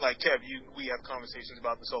like Kev, we have conversations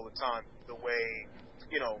about this all the time. The way,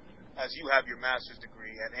 as you have your master's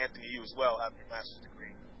degree, and Anthony, you as well have your master's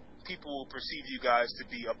degree, people will perceive you guys to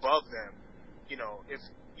be above them. If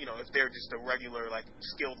they're just a regular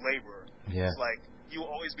skilled laborer. Yeah. It's like you'll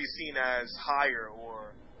always be seen as higher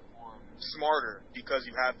or smarter because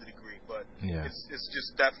you have the degree. But it's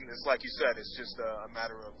just definitely, it's like you said, it's just a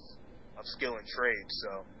matter of skill and trade.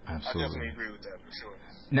 So absolutely. I definitely agree with that for sure.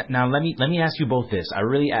 Now let me ask you both this. I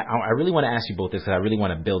really want to ask you both this, because I really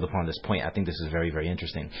want to build upon this point. I think this is very, very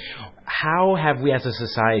interesting. How have we as a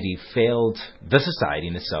society failed the society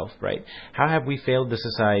in itself, right? How have we failed the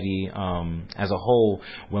society as a whole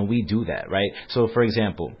when we do that, right? So for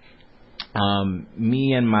example,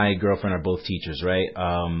 me and my girlfriend are both teachers, right?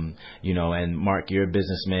 And Mark, you're a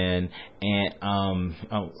businessman, and on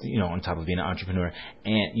top of being an entrepreneur,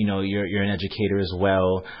 and you're an educator as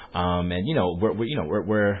well. We're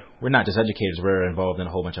not just educators; we're involved in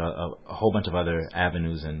a whole bunch of other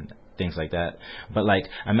avenues and things like that. But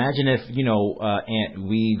imagine if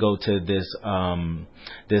we go to this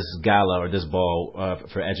gala or this ball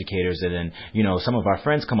for educators, and then some of our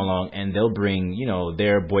friends come along and they'll bring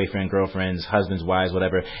their boyfriend, girlfriends, husbands, wives,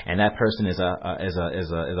 whatever, and that person is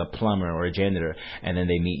a plumber or a janitor, and then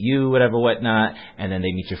they meet you, whatever, whatnot, and then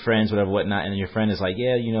they meet your friends, whatever, whatnot, and then your friend is like,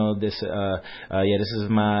 this is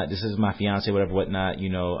my fiance, whatever, whatnot,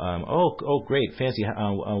 oh great, fancy,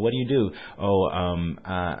 what do you do?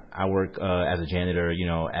 I work as a janitor,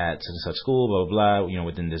 at such and such school, blah, blah, blah,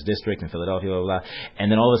 within this district in Philadelphia, blah, blah, blah.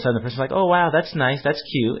 And then all of a sudden the person's like, oh, wow, that's nice, that's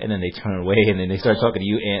cute. And then they turn away and then they start talking to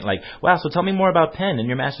you and like, wow, so tell me more about Penn and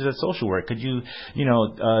your master's at social work. Could you,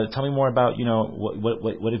 tell me more about,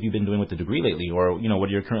 what have you been doing with the degree lately, or, what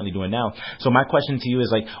you're currently doing now? So my question to you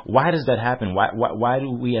is like, why does that happen? Why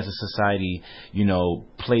do we as a society,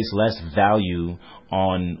 place less value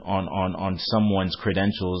on someone's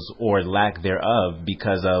credentials or lack thereof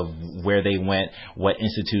because of where they went, what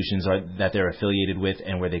institutions are that they're affiliated with,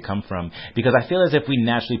 and where they come from? Because I feel as if we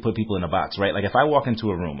naturally put people in a box, right? Like if I walk into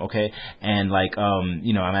a room, okay, and like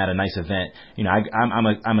I'm at a nice event,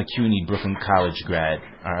 I'm a CUNY Brooklyn College grad,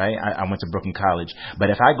 all right? I went to Brooklyn College, but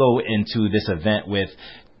if I go into this event with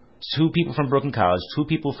two people from Brooklyn College, two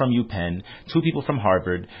people from UPenn, two people from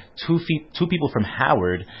Harvard, two people from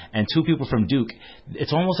Howard, and two people from Duke,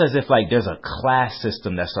 it's almost as if like there's a class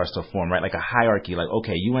system that starts to form, right? Like a hierarchy. Like,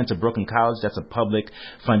 okay, you went to Brooklyn College, that's a public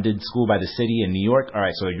funded school by the city in New York. All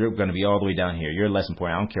right, so you're going to be all the way down here. You're less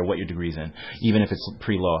important. I don't care what your degree's in, even if it's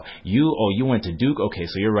pre-law. You went to Duke. Okay,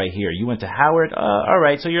 so you're right here. You went to Howard. All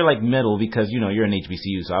right, so you're like middle because you're an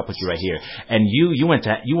HBCU, so I'll put you right here. And you went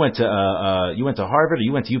to Harvard, or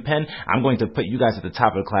you went to UPenn. I'm going to put you guys at the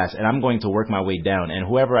top of the class, and I'm going to work my way down. And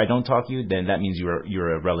whoever I don't talk to you, then that means you're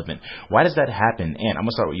irrelevant. Why does that happen? And I'm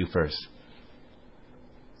gonna start with you first.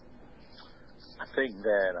 I think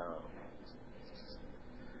that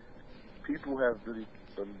people have really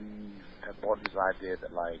bought this idea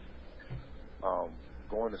that like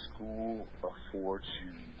going to school affords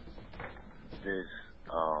you this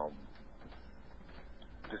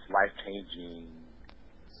life-changing,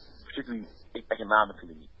 particularly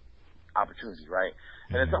economically, opportunity, right?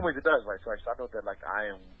 And in some ways it does, right? So I know that like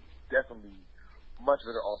I am definitely much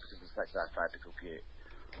better off because of the fact that I tried to go get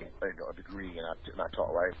a degree and I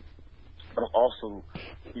taught, right? But I'm also,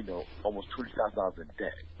 almost $20,000 in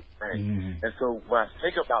debt, right? Mm-hmm. And so when I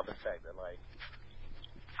think about the fact that like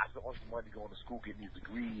I spent all this money going to school, getting these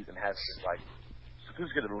degrees, and having this like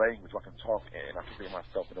sophisticated language where I can talk and articulate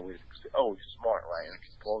myself in a way that people say, oh, you're smart, right? And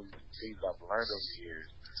all these things I've learned over the years,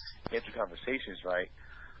 into conversations, right?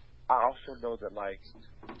 I also know that, like,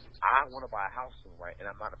 I want to buy a house soon, right? And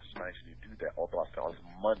I'm not in a position to actually do that, although I spent all this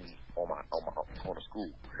money on a school,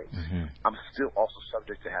 right? Mm-hmm. I'm still also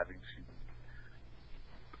subject to having to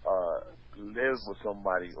live with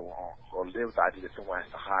somebody or live with the idea that someone has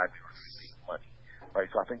to hire me or make money, right?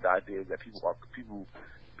 So I think the idea is that people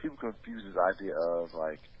confuse this idea of,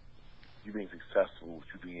 like, you being successful with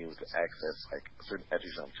you being able to access, like, certain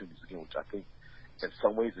educational opportunities, again, which I think in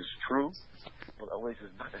some ways it's true, but in other ways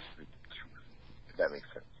it's not necessarily true, if that makes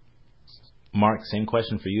sense. Mark, same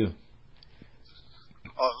question for you.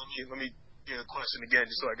 Let me hear the question again,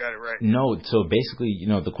 just so I got it right. No, so basically,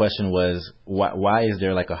 the question was, why is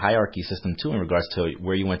there like a hierarchy system too in regards to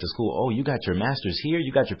where you went to school? Oh, you got your master's here,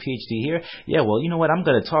 you got your PhD here. Yeah, well, you know what? I'm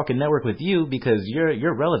going to talk and network with you because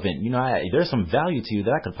you're relevant. There's some value to you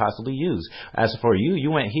that I could possibly use. As for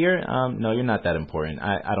you went here. No, you're not that important.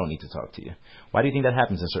 I don't need to talk to you. Why do you think that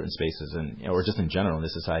happens in certain spaces or just in general in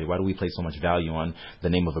this society? Why do we place so much value on the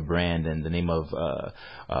name of a brand and the name of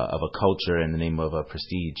a culture and the name of a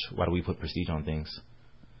prestige? Why do we put prestige on things,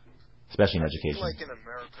 especially in education? I feel like in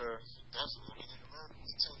America, definitely. In America,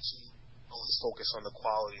 we tend to always focus on the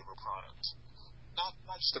quality of a product, not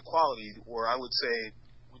just the quality. Or I would say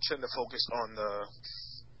we tend to focus on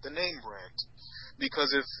the name brand,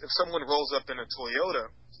 because if someone rolls up in a Toyota,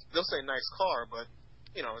 they'll say nice car, but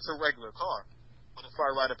it's a regular car. But if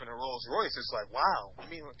I ride up in a Rolls Royce, it's like, wow. I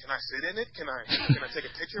mean, can I sit in it? Can I take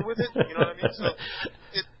a picture with it? You know what I mean? So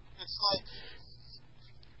it's like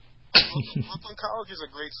Brooklyn College is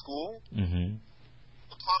a great school. Mm-hmm.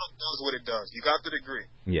 The product does what it does. You got the degree.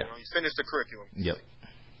 Yeah. You finished the curriculum. Yep.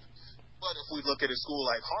 But if we look at a school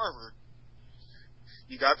like Harvard,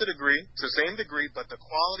 you got the degree. It's the same degree, but the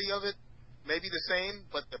quality of it may be the same,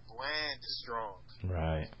 but the brand is strong.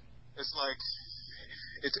 Right. It's like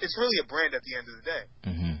it's really a brand at the end of the day.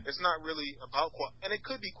 Mm-hmm. It's not really about quality. And it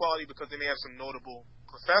could be quality because they may have some notable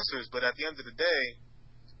professors, but at the end of the day,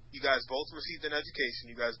 you guys both received an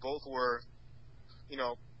education. You guys both were,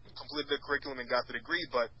 completed the curriculum and got the degree,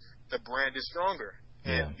 but the brand is stronger.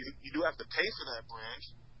 And you do have to pay for that brand,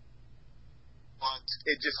 but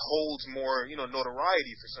it just holds more,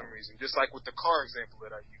 notoriety for some reason, just like with the car example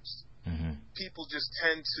that I used. Mm-hmm. People just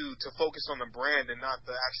tend to focus on the brand and not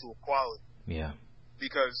the actual quality. Yeah.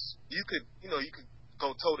 Because you could go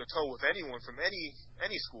toe to toe with anyone from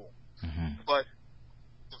any school, mm-hmm. but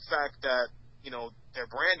the fact that their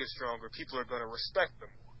brand is stronger, people are going to respect them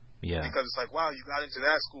more. Yeah. Because it's like, wow, you got into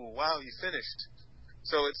that school, wow, you finished.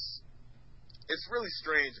 So it's really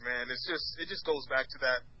strange, man. It just goes back to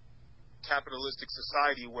that capitalistic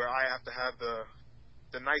society where I have to have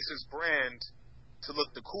the nicest brand to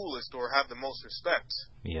look the coolest or have the most respect.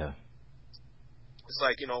 Yeah. It's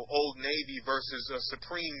like, Old Navy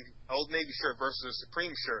Old Navy shirt versus a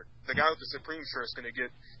Supreme shirt. The guy with the Supreme shirt is going to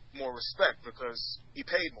get more respect because he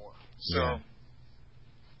paid more. So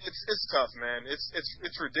it's tough, man.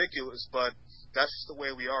 It's ridiculous, but that's just the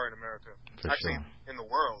way we are in America. Actually, in the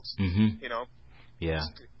world. Mm-hmm. Yeah.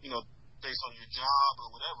 Based on your job or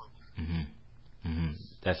whatever. Mm-hmm. Mm-hmm.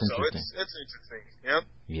 That's interesting. So it's interesting. Yep.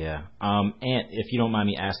 Yeah. And if you don't mind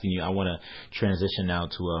me asking you, I want to transition now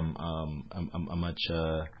to a much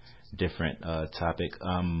different topic.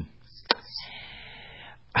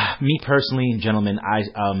 Me personally, gentlemen,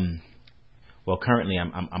 currently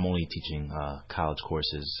I'm only teaching college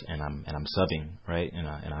courses, and I'm subbing right in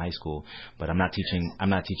a high school, but I'm not teaching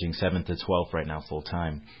 7th to 12th right now full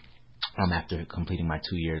time. After completing my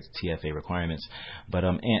 2-year TFA requirements. But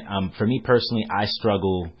for me personally, I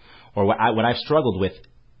struggle, or what I've struggled with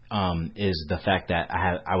is the fact that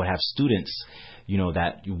I would have students,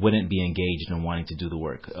 that wouldn't be engaged in wanting to do the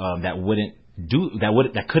work, that weren't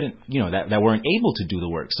able to do the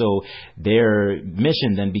work. So their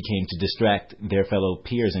mission then became to distract their fellow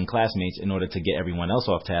peers and classmates in order to get everyone else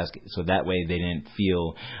off task, so that way they didn't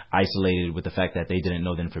feel isolated with the fact that they didn't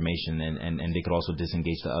know the information, and they could also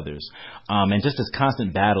disengage to others. And just this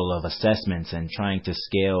constant battle of assessments and trying to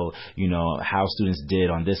scale, how students did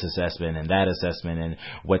on this assessment and that assessment, and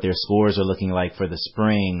what their scores are looking like for the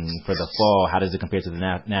spring, for the fall, how does it compare to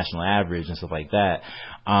the national average and stuff like that.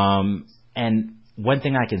 And one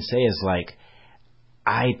thing I can say is,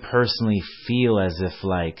 I personally feel as if,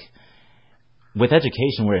 with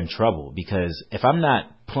education, we're in trouble, because if I'm not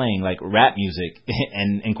playing rap music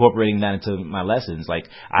and incorporating that into my lessons,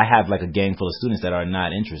 I have a gang full of students that are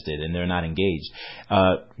not interested and they're not engaged.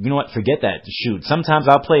 You know what? Forget that. Shoot. Sometimes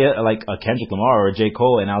I'll play a Kendrick Lamar or a J.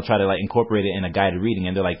 Cole, and I'll try to incorporate it in a guided reading,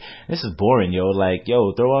 and they're like, "This is boring, yo."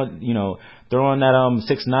 Throw on that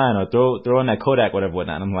 6ix9ine, or throw on that Kodak,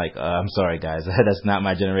 whatnot. And I'm like, I'm sorry, guys, that's not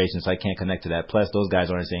my generation, so I can't connect to that. Plus, those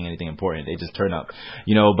guys aren't saying anything important; they just turn up,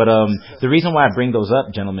 But the reason why I bring those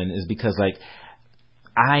up, gentlemen, is because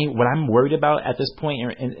what I'm worried about at this point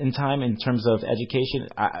in time in terms of education,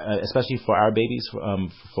 especially for our babies,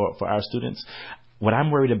 for our students, what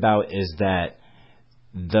I'm worried about is that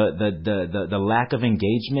the lack of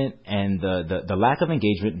engagement, and the lack of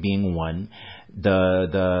engagement being one,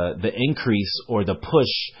 the increase or the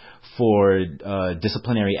push for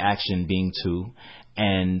disciplinary action being two,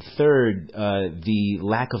 and third, the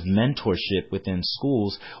lack of mentorship within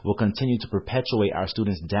schools will continue to perpetuate our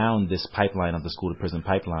students down this pipeline of the school to prison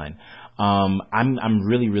pipeline. I'm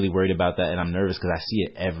really, really worried about that, and I'm nervous because I see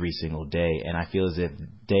it every single day, and I feel as if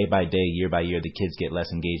day by day, year by year, the kids get less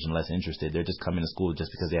engaged and less interested. They're just coming to school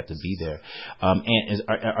just because they have to be there. And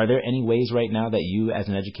are there any ways right now that you, as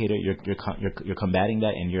an educator, you're combating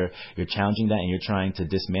that, and you're challenging that, and you're trying to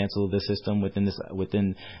dismantle the system within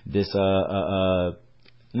this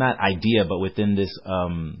not idea, but within this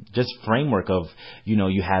just framework of,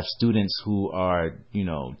 you have students who are,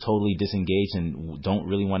 totally disengaged and don't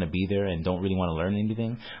really want to be there and don't really want to learn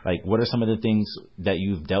anything? What are some of the things that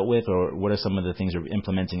you've dealt with, or what are some of the things you're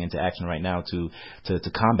implementing into action right now to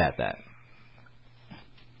combat that?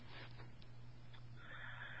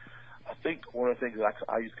 I think one of the things that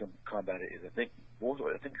I use to combat it is, I think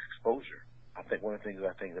exposure. I think one of the things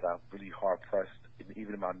that I'm really hard pressed,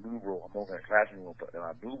 even in my new role, I'm over in a classroom, but in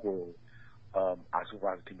my new role, I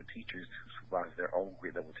supervise a team of teachers who supervise their own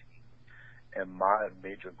grade level team. And my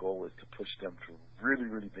major goal is to push them to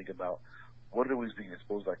really, really think about what are we being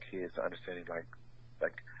exposed to our kids to understanding, like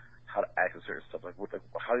how to access certain stuff,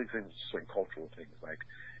 how do you think certain cultural things,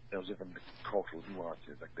 different cultural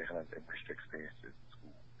nuances, they have enriched experiences in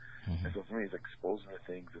school. Mm-hmm. And so for me, it's exposing the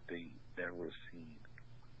things that they never would have seen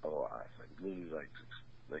otherwise, literally,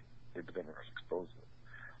 they become exposed to it.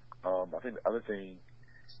 I think the other thing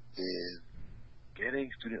is getting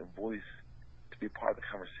student voice to be a part of the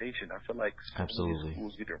conversation. I feel like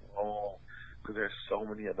schools get it wrong because there's so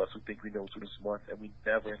many of us who think we know students month, and we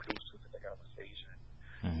never include students in the conversation.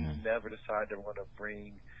 Mm-hmm. We never decide that we're going to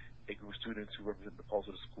bring a group of students who represent the pulse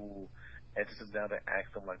of the school and sit them down and ask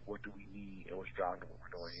them, what do we need and what's driving what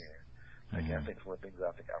we're doing here. I think one of the things that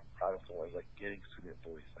I think I'm proud of is getting student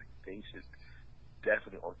voice. They should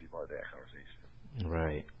definitely want to be part of that conversation.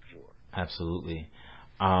 Right. Sure. Absolutely.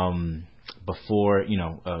 Before,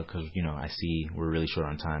 because, I see we're really short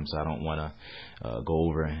on time, so I don't want to go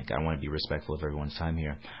over. I want to be respectful of everyone's time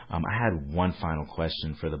here. I had one final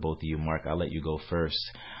question for the both of you. Mark, I'll let you go first.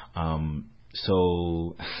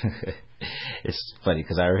 So It's funny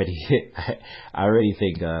because I already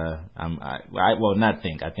think I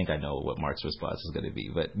think I know what Mark's response is going to be.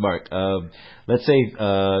 But Mark, let's say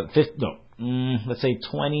let's say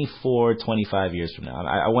 24, 25 years from now.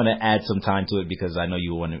 I want to add some time to it because I know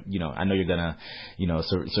you want to, I know you're gonna,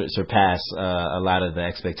 surpass a lot of the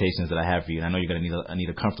expectations that I have for you. And I know you're gonna need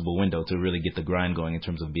a comfortable window to really get the grind going in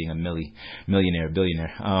terms of being a millionaire,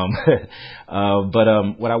 billionaire. But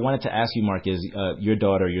what I wanted to ask you, Mark, is your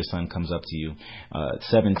daughter, your son comes up to you,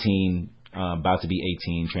 17. About to be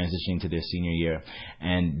 18, transitioning to their senior year,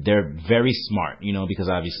 and they're very smart, because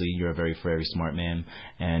obviously you're a very, very smart man,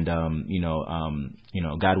 and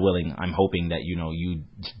God willing, I'm hoping that you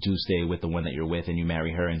do stay with the one that you're with, and you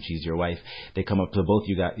marry her, and she's your wife. They come up to both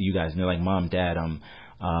you guys, and they're like, Mom, Dad,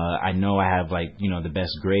 I know I have the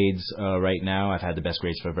best grades right now. I've had the best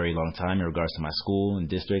grades for a very long time in regards to my school and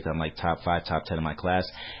district. I'm like top 5, top 10 in my class,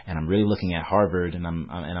 and I'm really looking at Harvard, and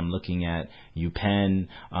I'm looking at UPenn.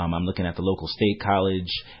 I'm looking at the local state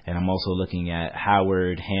college, and I'm also looking at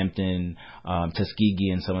Howard, Hampton,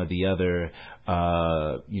 Tuskegee, and some of the other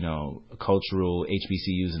cultural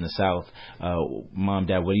HBCUs in the South. Mom,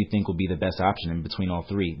 Dad, what do you think will be the best option in between all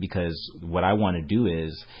three? Because what I want to do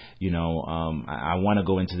is, I want to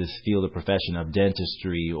go into this field of profession of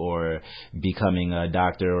dentistry or becoming a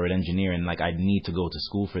doctor or an engineer, and I need to go to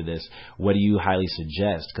school for this. What do you highly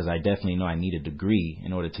suggest? Because I definitely know I need a degree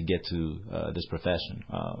in order to get to this profession.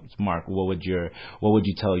 Mark, what would you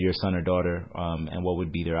tell your son or daughter, and what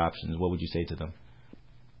would be their options? What would you say to them?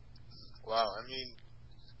 Wow, I mean,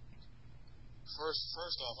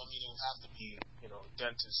 first off, it would have to be,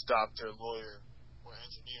 dentist, doctor, lawyer, or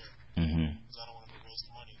engineer. Because I don't want them to waste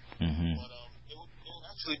money. But it would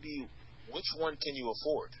actually be, which one can you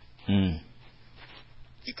afford?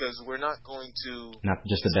 Because we're not going to... Not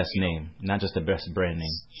just the best name, not just the best brand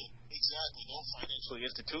name. Exactly. Don't financially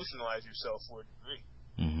institutionalize yourself for a degree.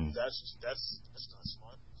 That's not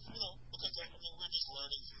smart. Because we're just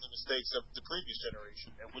learning from the mistakes of the previous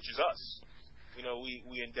generation, which is us.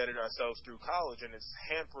 We indebted ourselves through college, and it's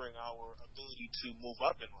hampering our ability to move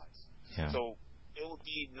up in life. Yeah. So it would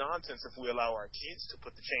be nonsense if we allow our kids to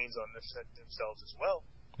put the chains on themselves as well.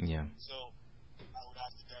 Yeah. So I would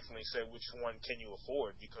have to definitely say, which one can you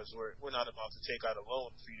afford? Because we're not about to take out a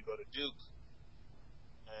loan for you to go to Duke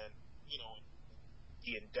and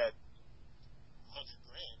be in debt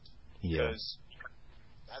 $100,000. Because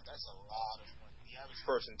that's a lot of money. The average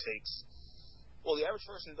person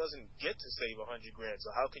doesn't get to save $100,000. So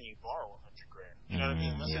how can you borrow $100,000? You know what I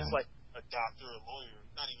mean? Unless it's like a doctor, a lawyer,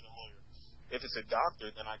 not even a lawyer. If it's a doctor,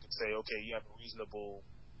 then I could say, okay, you have a reasonable,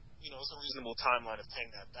 it's a reasonable timeline of paying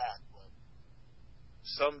that back. But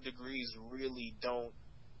some degrees really I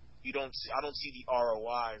don't see the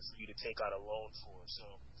ROI for you to take out a loan for.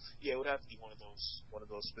 So yeah, it would have to be one of those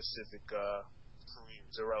specific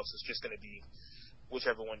careers, or else it's just going to be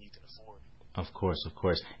whichever one you can afford. Of course.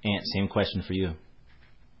 Ant, same question for you.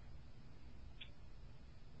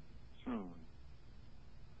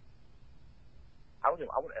 I would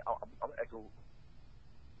echo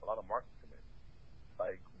a lot of Mark's comments.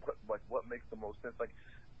 What makes the most sense?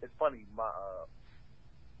 It's funny. My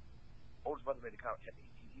oldest brother made a comment.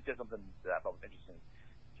 He said something that I thought was interesting.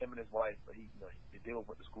 Him and his wife, they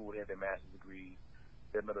went to school. They had their master's degrees.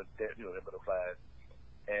 They're middle class,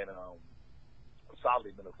 and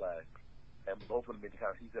solidly middle class. And both of them made the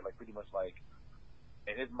comment. He said pretty much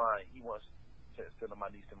in his mind, he wants to send my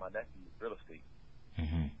niece and my nephew real estate.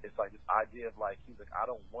 It's this idea of he's I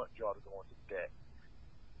don't want y'all to go into debt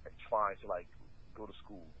and trying to go to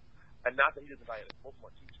school. And not that he doesn't value most of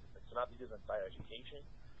my teachers, so not that he doesn't value education,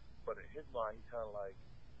 but in his mind he's kind of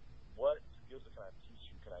what skills can I teach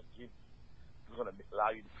you, can I give you? It's going to allow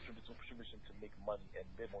you to contribution to make money and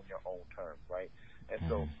live on your own terms, right? And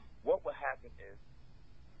so what would happen is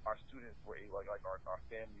our students were able, our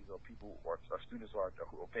families or people or our students or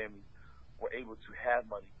families were able to have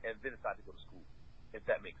money and then decide to go to school, if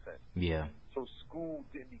that makes sense. Yeah. So school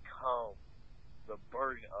didn't become the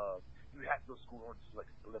burden of you have to go to school in order to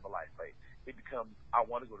live a life, right? It becomes I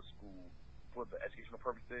want to go to school for the educational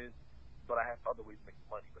purposes, but I have other ways to make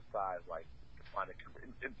money besides to find a career.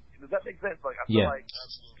 Does that make sense? I feel I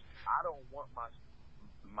don't want my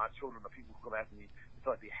children or people who come after me to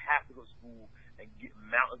feel like they have to go to school and get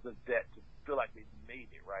mountains of debt to feel like they've made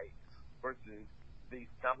it, right? Versus they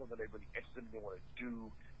found something they're really interested in, they want to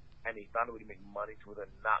do, and they found a way to make money to where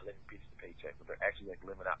they're not living paycheck to paycheck, but they're actually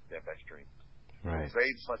living out their best dreams. Right. So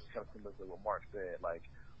very much kind of similar to what Mark said.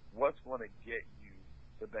 What's going to get you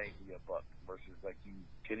the bang for your buck versus you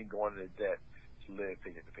going into debt to live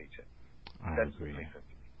paycheck to paycheck. I agree.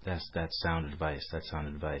 That's sound advice. That's sound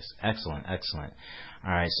advice. Excellent, excellent.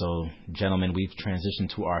 All right, so gentlemen, we've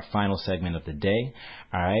transitioned to our final segment of the day.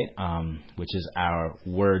 All right, which is our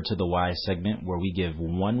word to the wise segment, where we give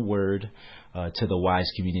one word to the wise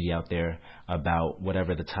community out there about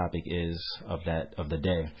whatever the topic is of the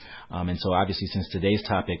day. And so, obviously, since today's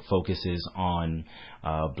topic focuses on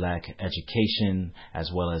black education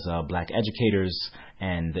as well as black educators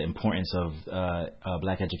and the importance of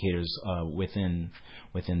black educators within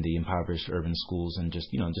the impoverished urban schools and just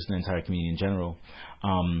the entire community in general.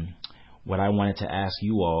 What I wanted to ask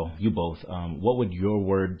you both, what would your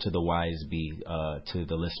word to the wise be to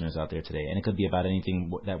the listeners out there today? And it could be about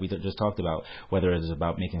anything that we just talked about, whether it's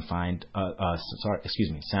about making sound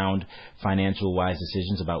financial wise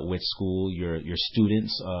decisions about which school your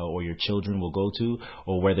students or your children will go to,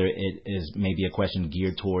 or whether it is maybe a question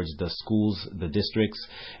geared towards the schools, the districts,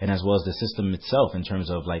 and as well as the system itself in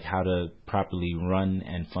terms of like how to properly run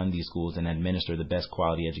and fund these schools and administer the best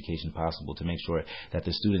quality education possible to make sure that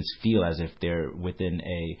the students feel as if they're within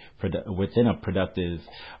a productive,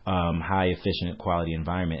 high efficient quality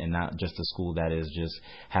environment, and not just a school that is just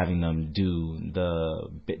having them do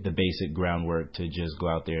the basic groundwork to just go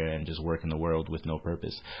out there and just work in the world with no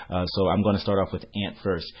purpose. So I'm going to start off with Ant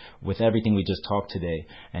first. With everything we just talked today,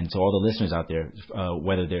 and to all the listeners out there,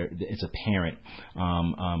 whether it's a parent,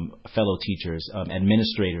 fellow teachers,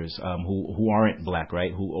 administrators who aren't black,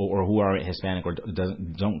 right, who aren't Hispanic or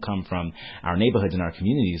don't come from our neighborhoods and our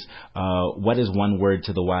communities. What is one word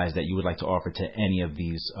to the wise that you would like to offer to any of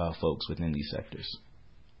these folks within these sectors?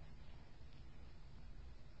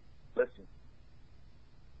 Listen.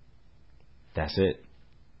 That's it.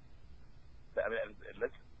 I mean,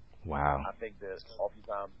 listen. Wow. I think that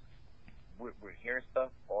oftentimes we're hearing stuff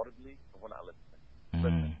audibly, but we're not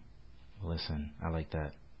listening. Listen. I like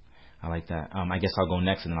that. I guess I'll go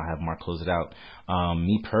next, and then I'll have Mark close it out.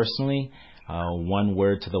 Me personally, one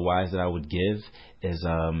word to the wise that I would give is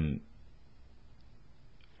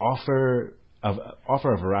offer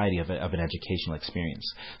a variety of an educational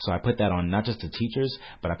experience. So I put that on not just the teachers,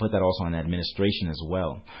 but I put that also on the administration as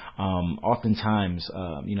well. Oftentimes,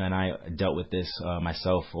 and I dealt with this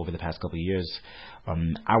myself over the past couple of years.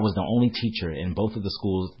 I was the only teacher in both of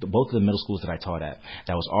the middle schools that I taught at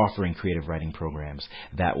that was offering creative writing programs,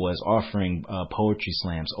 that was offering poetry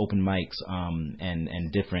slams, open mics,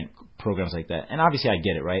 and different programs like that. And obviously I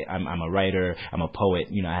get it, right? I'm a writer, I'm a poet,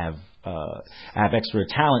 I have extra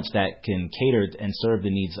talents that can cater and serve the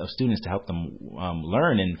needs of students to help them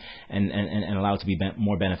learn and allow it to be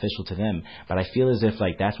more beneficial to them. But I feel as if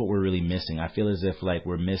like that's what we're really missing. I feel as if like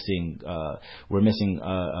we're missing a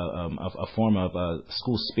form of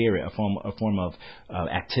school spirit, a form of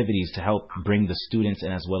activities to help bring the students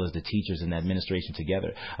and as well as the teachers and the administration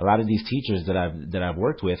together. A lot of these teachers that I've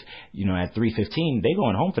worked with, at 3:15, they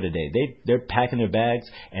going home for the day. They're packing their bags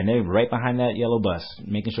and they're right behind that yellow bus,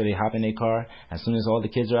 making sure they hop in their car as soon as all the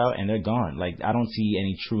kids are out, and they're gone. Like, I don't see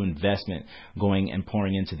any true investment going and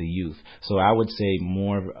pouring into the youth. So I would say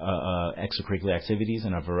more extracurricular activities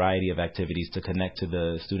and a variety of activities to connect to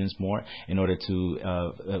the students more in order to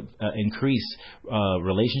increase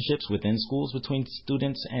relationships within schools between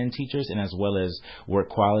students and teachers, and as well as work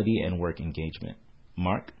quality and work engagement.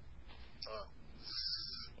 Mark?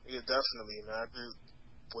 Yeah, definitely, man. I agree with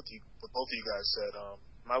what both of you guys said.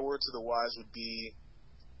 My word to the wise would be,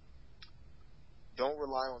 don't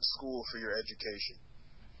rely on school for your education.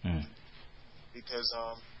 Because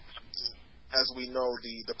as we know,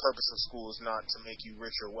 the purpose of school is not to make you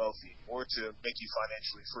rich or wealthy or to make you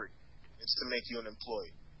financially free. It's to make you an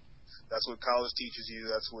employee. That's what college teaches you.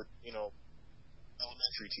 That's what,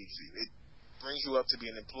 elementary teaches you. It brings you up to be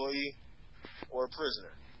an employee or a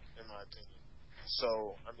prisoner, in my opinion.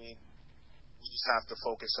 So, we just have to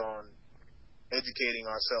focus on educating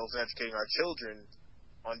ourselves and educating our children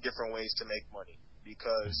on different ways to make money.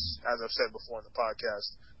 Because, as I've said before in the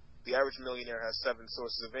podcast, the average millionaire has 7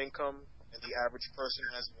 sources of income, and the average person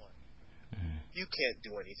has 1. You can't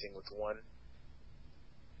do anything with 1.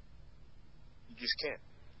 You just can't.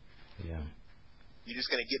 Yeah. You're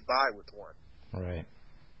just going to get by with 1. Right.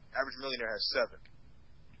 Average millionaire has 7.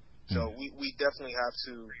 So we definitely have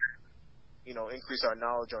to, increase our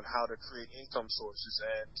knowledge on how to create income sources,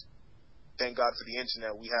 and thank God for the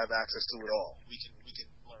internet, we have access to it all. We can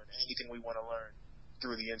learn anything we want to learn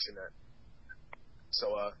through the internet.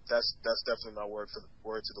 So that's definitely my word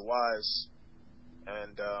to the wise.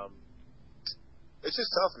 And it's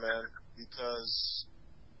just tough, man, because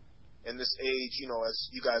in this age, as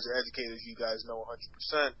you guys are educators, you guys know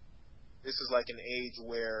 100%, this is like an age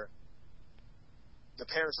where the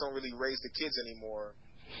parents don't really raise the kids anymore.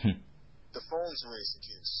 The phones raise the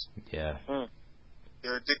kids. Yeah.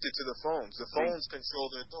 They're addicted to the phones. The phones control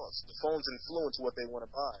their thoughts. The phones influence what they want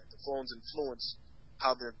to buy. The phones influence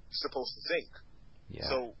how they're supposed to think. Yeah.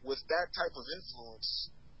 So with that type of influence,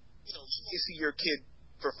 you may see your kid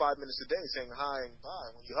for 5 minutes a day saying hi and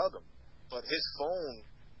bye when you hug him, but his phone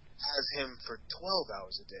has him for 12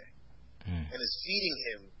 hours a day and is feeding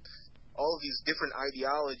him all of these different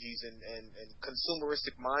ideologies and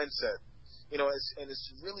consumeristic mindset. And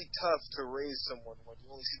it's really tough to raise someone when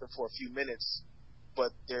you only see them for a few minutes,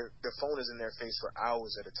 but their phone is in their face for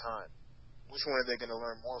hours at a time. Which one are they going to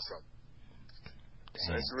learn more from?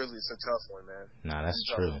 So it's a tough one, man. No, that's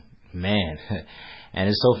true. Man, and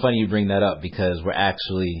it's so funny you bring that up because we're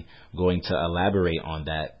actually going to elaborate on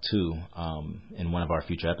that too in one of our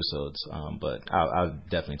future episodes. But I'll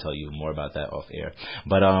definitely tell you more about that off air.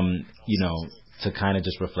 But to kind of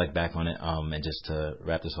just reflect back on it and just to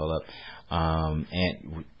wrap this all up.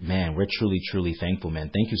 And man, we're truly thankful, man.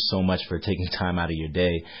 Thank you so much for taking time out of your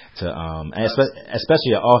day to,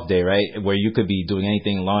 especially an off day, right? Where you could be doing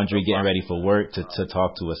anything, laundry, getting ready for work to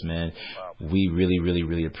talk to us, man. We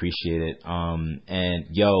really appreciate it. And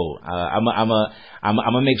yo, I'm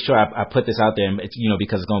gonna make sure I put this out there, and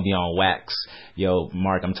because it's gonna be on wax. Yo,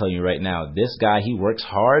 Mark, I'm telling you right now, this guy, he works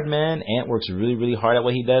hard, man. Ant works really hard at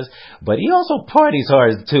what he does, but he also parties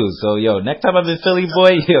hard too. So yo, next time I'm in Philly,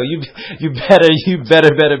 boy, yo, you better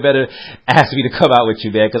ask me to come out with you,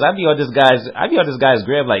 man, because I be on this guy's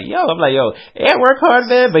gram like, yo, Ant work hard,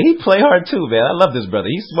 man, but he play hard too, man. I love this brother.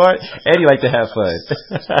 He's smart and he like to have fun.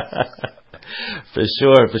 For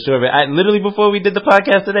sure, man. I literally, before we did the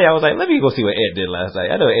podcast today, I was like, let me go see what Ant did last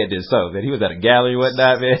night. I know Ant did something, man. He was at a gallery and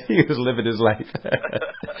whatnot, man. He was living his life.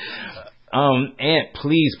 Ant,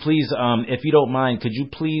 please, if you don't mind, could you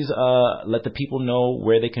please let the people know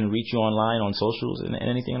where they can reach you online on socials and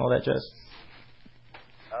anything and all that jazz?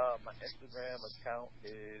 My Instagram account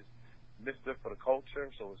is Mr. for the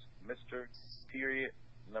Culture, so it's Mr. period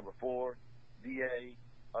 4 DA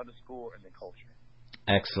 _ and then culture.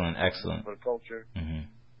 Excellent. For the culture. Mm-hmm.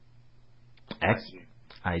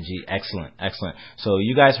 IG, excellent. So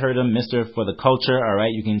you guys heard him, Mr. for the Culture. All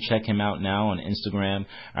right, you can check him out now on Instagram.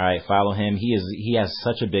 All right, follow him. He has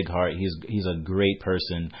such a big heart. He's a great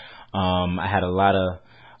person. I had a lot of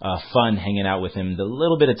fun hanging out with him. The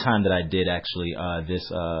little bit of time that I did actually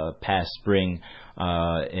this past spring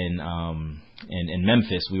in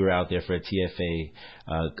Memphis, we were out there for a TFA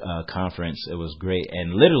conference. It was great,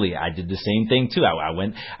 and literally I did the same thing too. I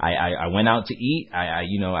went out to eat. I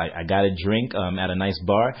got a drink at a nice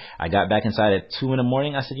bar. I got back inside at 2 a.m.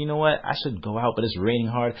 I said, you know what, I should go out, but it's raining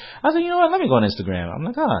hard. I said, you know what, let me go on Instagram. I'm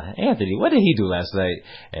like, Anthony, what did he do last night?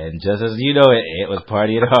 And just as you know, it was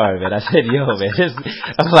partying hard, man. I said, yo, man,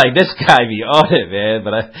 I'm like, this guy be on it, man.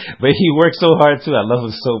 But he works so hard too. I love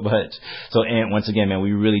him so much. So, Ant, once again, man,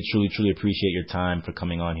 we really truly appreciate your time for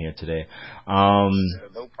coming on here today. No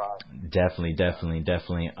problem. Definitely.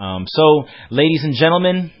 So, ladies and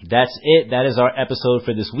gentlemen, that's it. That is our episode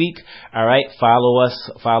for this week. All right. Follow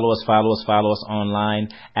us online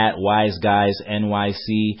at Wise Guys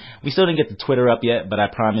NYC. We still didn't get the Twitter up yet, but I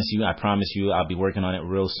promise you, I'll be working on it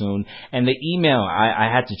real soon. And the email, I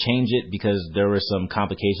had to change it because there were some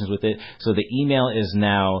complications with it. So the email is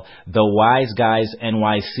now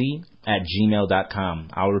thewiseguysnyc@gmail.com.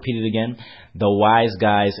 I'll repeat it again,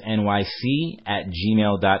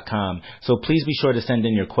 thewiseguysnyc@gmail.com. So please be sure to send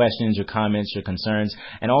in your questions, your comments, your concerns,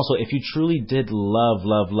 and also if you truly did love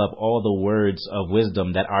all the words of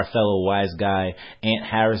wisdom that our fellow wise guy Ant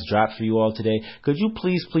Harris dropped for you all today, could you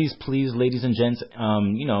please, ladies and gents,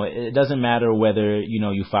 it doesn't matter whether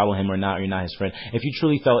you follow him or not, or you're not his friend. If you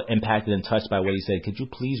truly felt impacted and touched by what he said, could you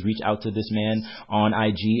please reach out to this man on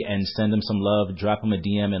IG and send him some love, drop him a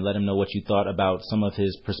DM, and let him know what you thought about some of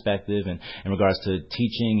his perspective and in regards to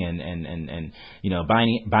teaching and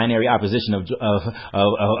binary opposition of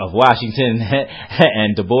Washington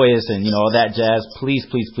and Du Bois and all that jazz. Please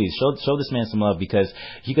show this man some love, because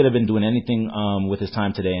he could have been doing anything with his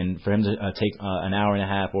time today, and for him to take an hour and a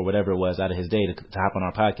half or whatever it was out of his day to hop on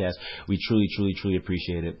our podcast, we truly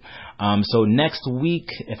appreciate it. So next week,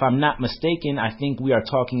 if I'm not mistaken, I think we are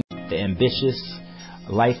talking the ambitious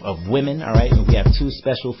life of women. All right, we have 2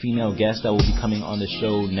 special female guests that will be coming on the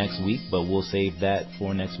show next week, but we'll save that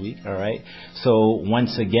for next week. All right, so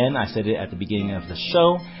once again, I said it at the beginning of the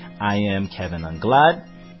show, I am Kevin Anglad,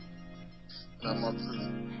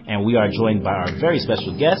 and we are joined by our very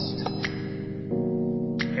special guest,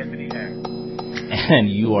 Anthony Harris. And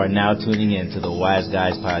you are now tuning in to the Wise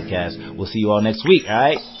Guys podcast. We'll see you all next week. All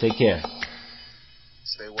right, take care.